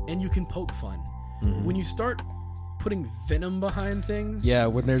fun and you can poke fun. When you start putting venom behind things,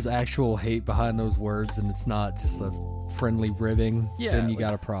 when there's actual hate behind those words and it's not just a friendly ribbing, then you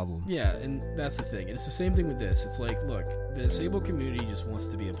got a problem. Yeah, and that's the thing. And it's the same thing with this. It's like, look, the disabled community just wants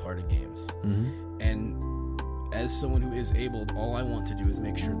to be a part of games. And as someone who is abled, all I want to do is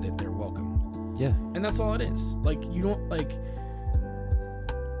make sure that they're welcome. Yeah. And that's all it is. Like, you don't, like,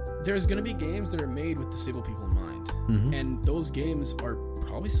 there's going to be games that are made with disabled people in mind. And those games are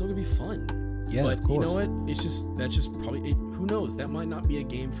probably still going to be fun. Yeah, but of course. You know what? That's just probably, who knows? That might not be a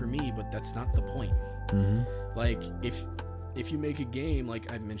game for me, but that's not the point. Like, if you make a game, like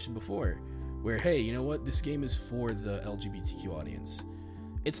I mentioned before, where, hey, you know what? This game is for the LGBTQ audience.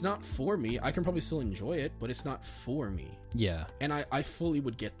 It's not for me. I can probably still enjoy it, but it's not for me. Yeah. And I fully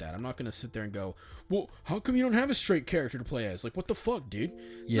would get that. I'm not going to sit there and go, well, how come you don't have a straight character to play as? Like, what the fuck, dude?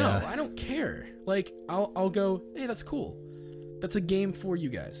 Yeah. No, I don't care. Like, I'll go, hey, that's cool. That's a game for you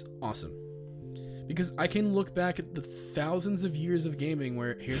guys. Awesome. Because I can look back at the thousands of years of gaming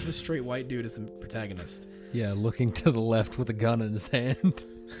where here's the straight white dude as the protagonist. Yeah, looking to the left with a gun in his hand.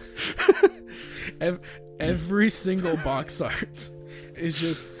 Every single box art is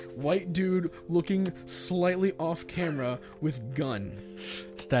just white dude looking slightly off camera with gun.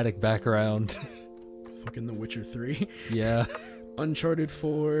 Static background. Fucking The Witcher 3. Yeah. Uncharted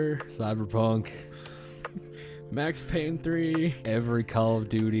 4. Cyberpunk. Max Payne 3. Every Call of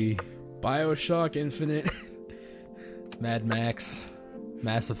Duty. BioShock Infinite. Mad Max.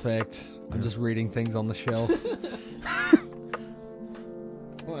 Mass Effect. I'm just reading things on the shelf.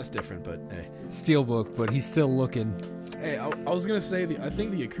 Well, that's different, but hey. Steelbook, but he's still looking. Hey, I was gonna say, I think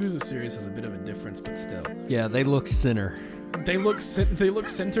the Yakuza series has a bit of a difference, but still. Yeah, they look center. They look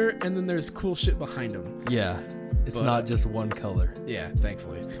center, and then there's cool shit behind them. Yeah. It's But, not just one color. Yeah,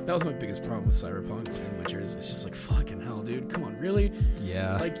 thankfully. That was my biggest problem with Cyberpunk and Witchers. It's just like, fucking hell, dude. Come on, really?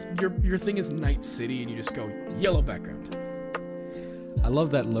 Yeah. Like, your thing is Night City, and you just go, yellow background. I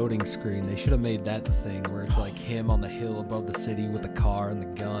love that loading screen. They should have made that the thing where it's like him on the hill above the city with the car and the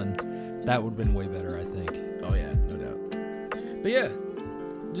gun. That would have been way better, I think. Oh, yeah, no doubt. But yeah,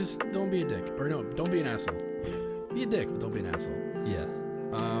 just don't be a dick. Or no, don't be an asshole. Be a dick, but don't be an asshole. Yeah.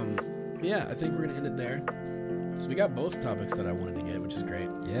 Yeah, I think we're going to end it there. So we got both topics that I wanted to get, which is great.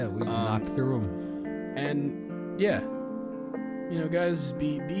 Yeah, we knocked through them. And yeah, you know, guys,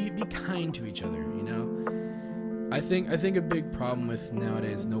 be kind to each other. You know, I think a big problem with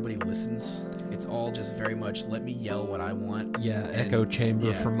nowadays, nobody listens. It's all just very much let me yell what I want. Yeah, echo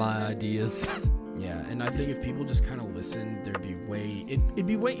chamber yeah. for my ideas. Yeah, and I think if people just kind of listen, it'd be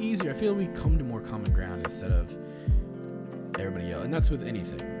way easier. I feel we come to more common ground instead of everybody yell, and that's with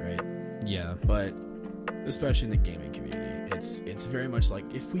anything, right? Yeah. But especially in the gaming community, it's very much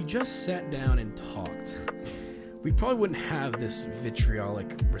like if we just sat down and talked, we probably wouldn't have this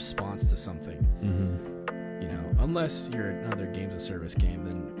vitriolic response to something. Mm-hmm. You know, unless you're another games of service game,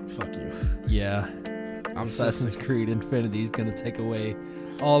 then fuck you. Yeah. I'm Assassin's so sick. Creed Infinity is going to take away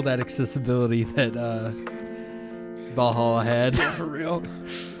all that accessibility that Valhalla had. For real.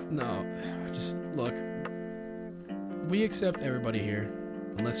 No, just look. We accept everybody here,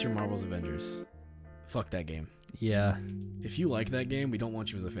 unless you're Marvel's Avengers. Fuck that game. Yeah. If you like that game, we don't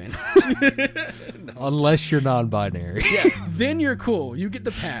want you as a fan. Unless you're non-binary. Yeah, then you're cool. You get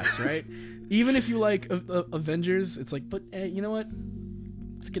the pass, right? Even if you like Avengers, it's like, but hey, you know what?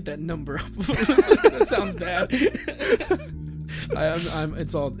 Let's get that number up. That sounds bad.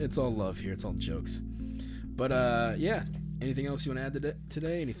 It's all love here. It's all jokes. But yeah. Anything else you want to add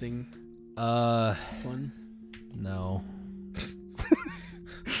today? Anything fun? No.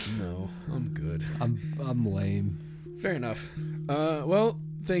 No, I'm good. I'm lame. Fair enough. Well,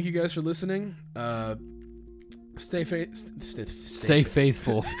 thank you guys for listening. Stay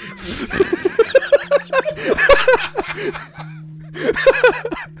faithful.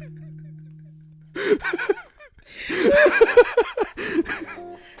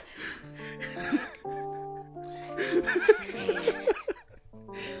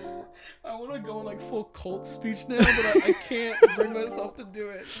 I want to go in like full cult speech now, but I can't bring myself to do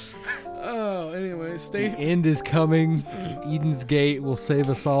it. Oh, anyway, The end is coming. Eden's Gate will save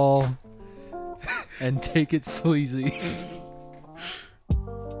us all. And take it sleazy.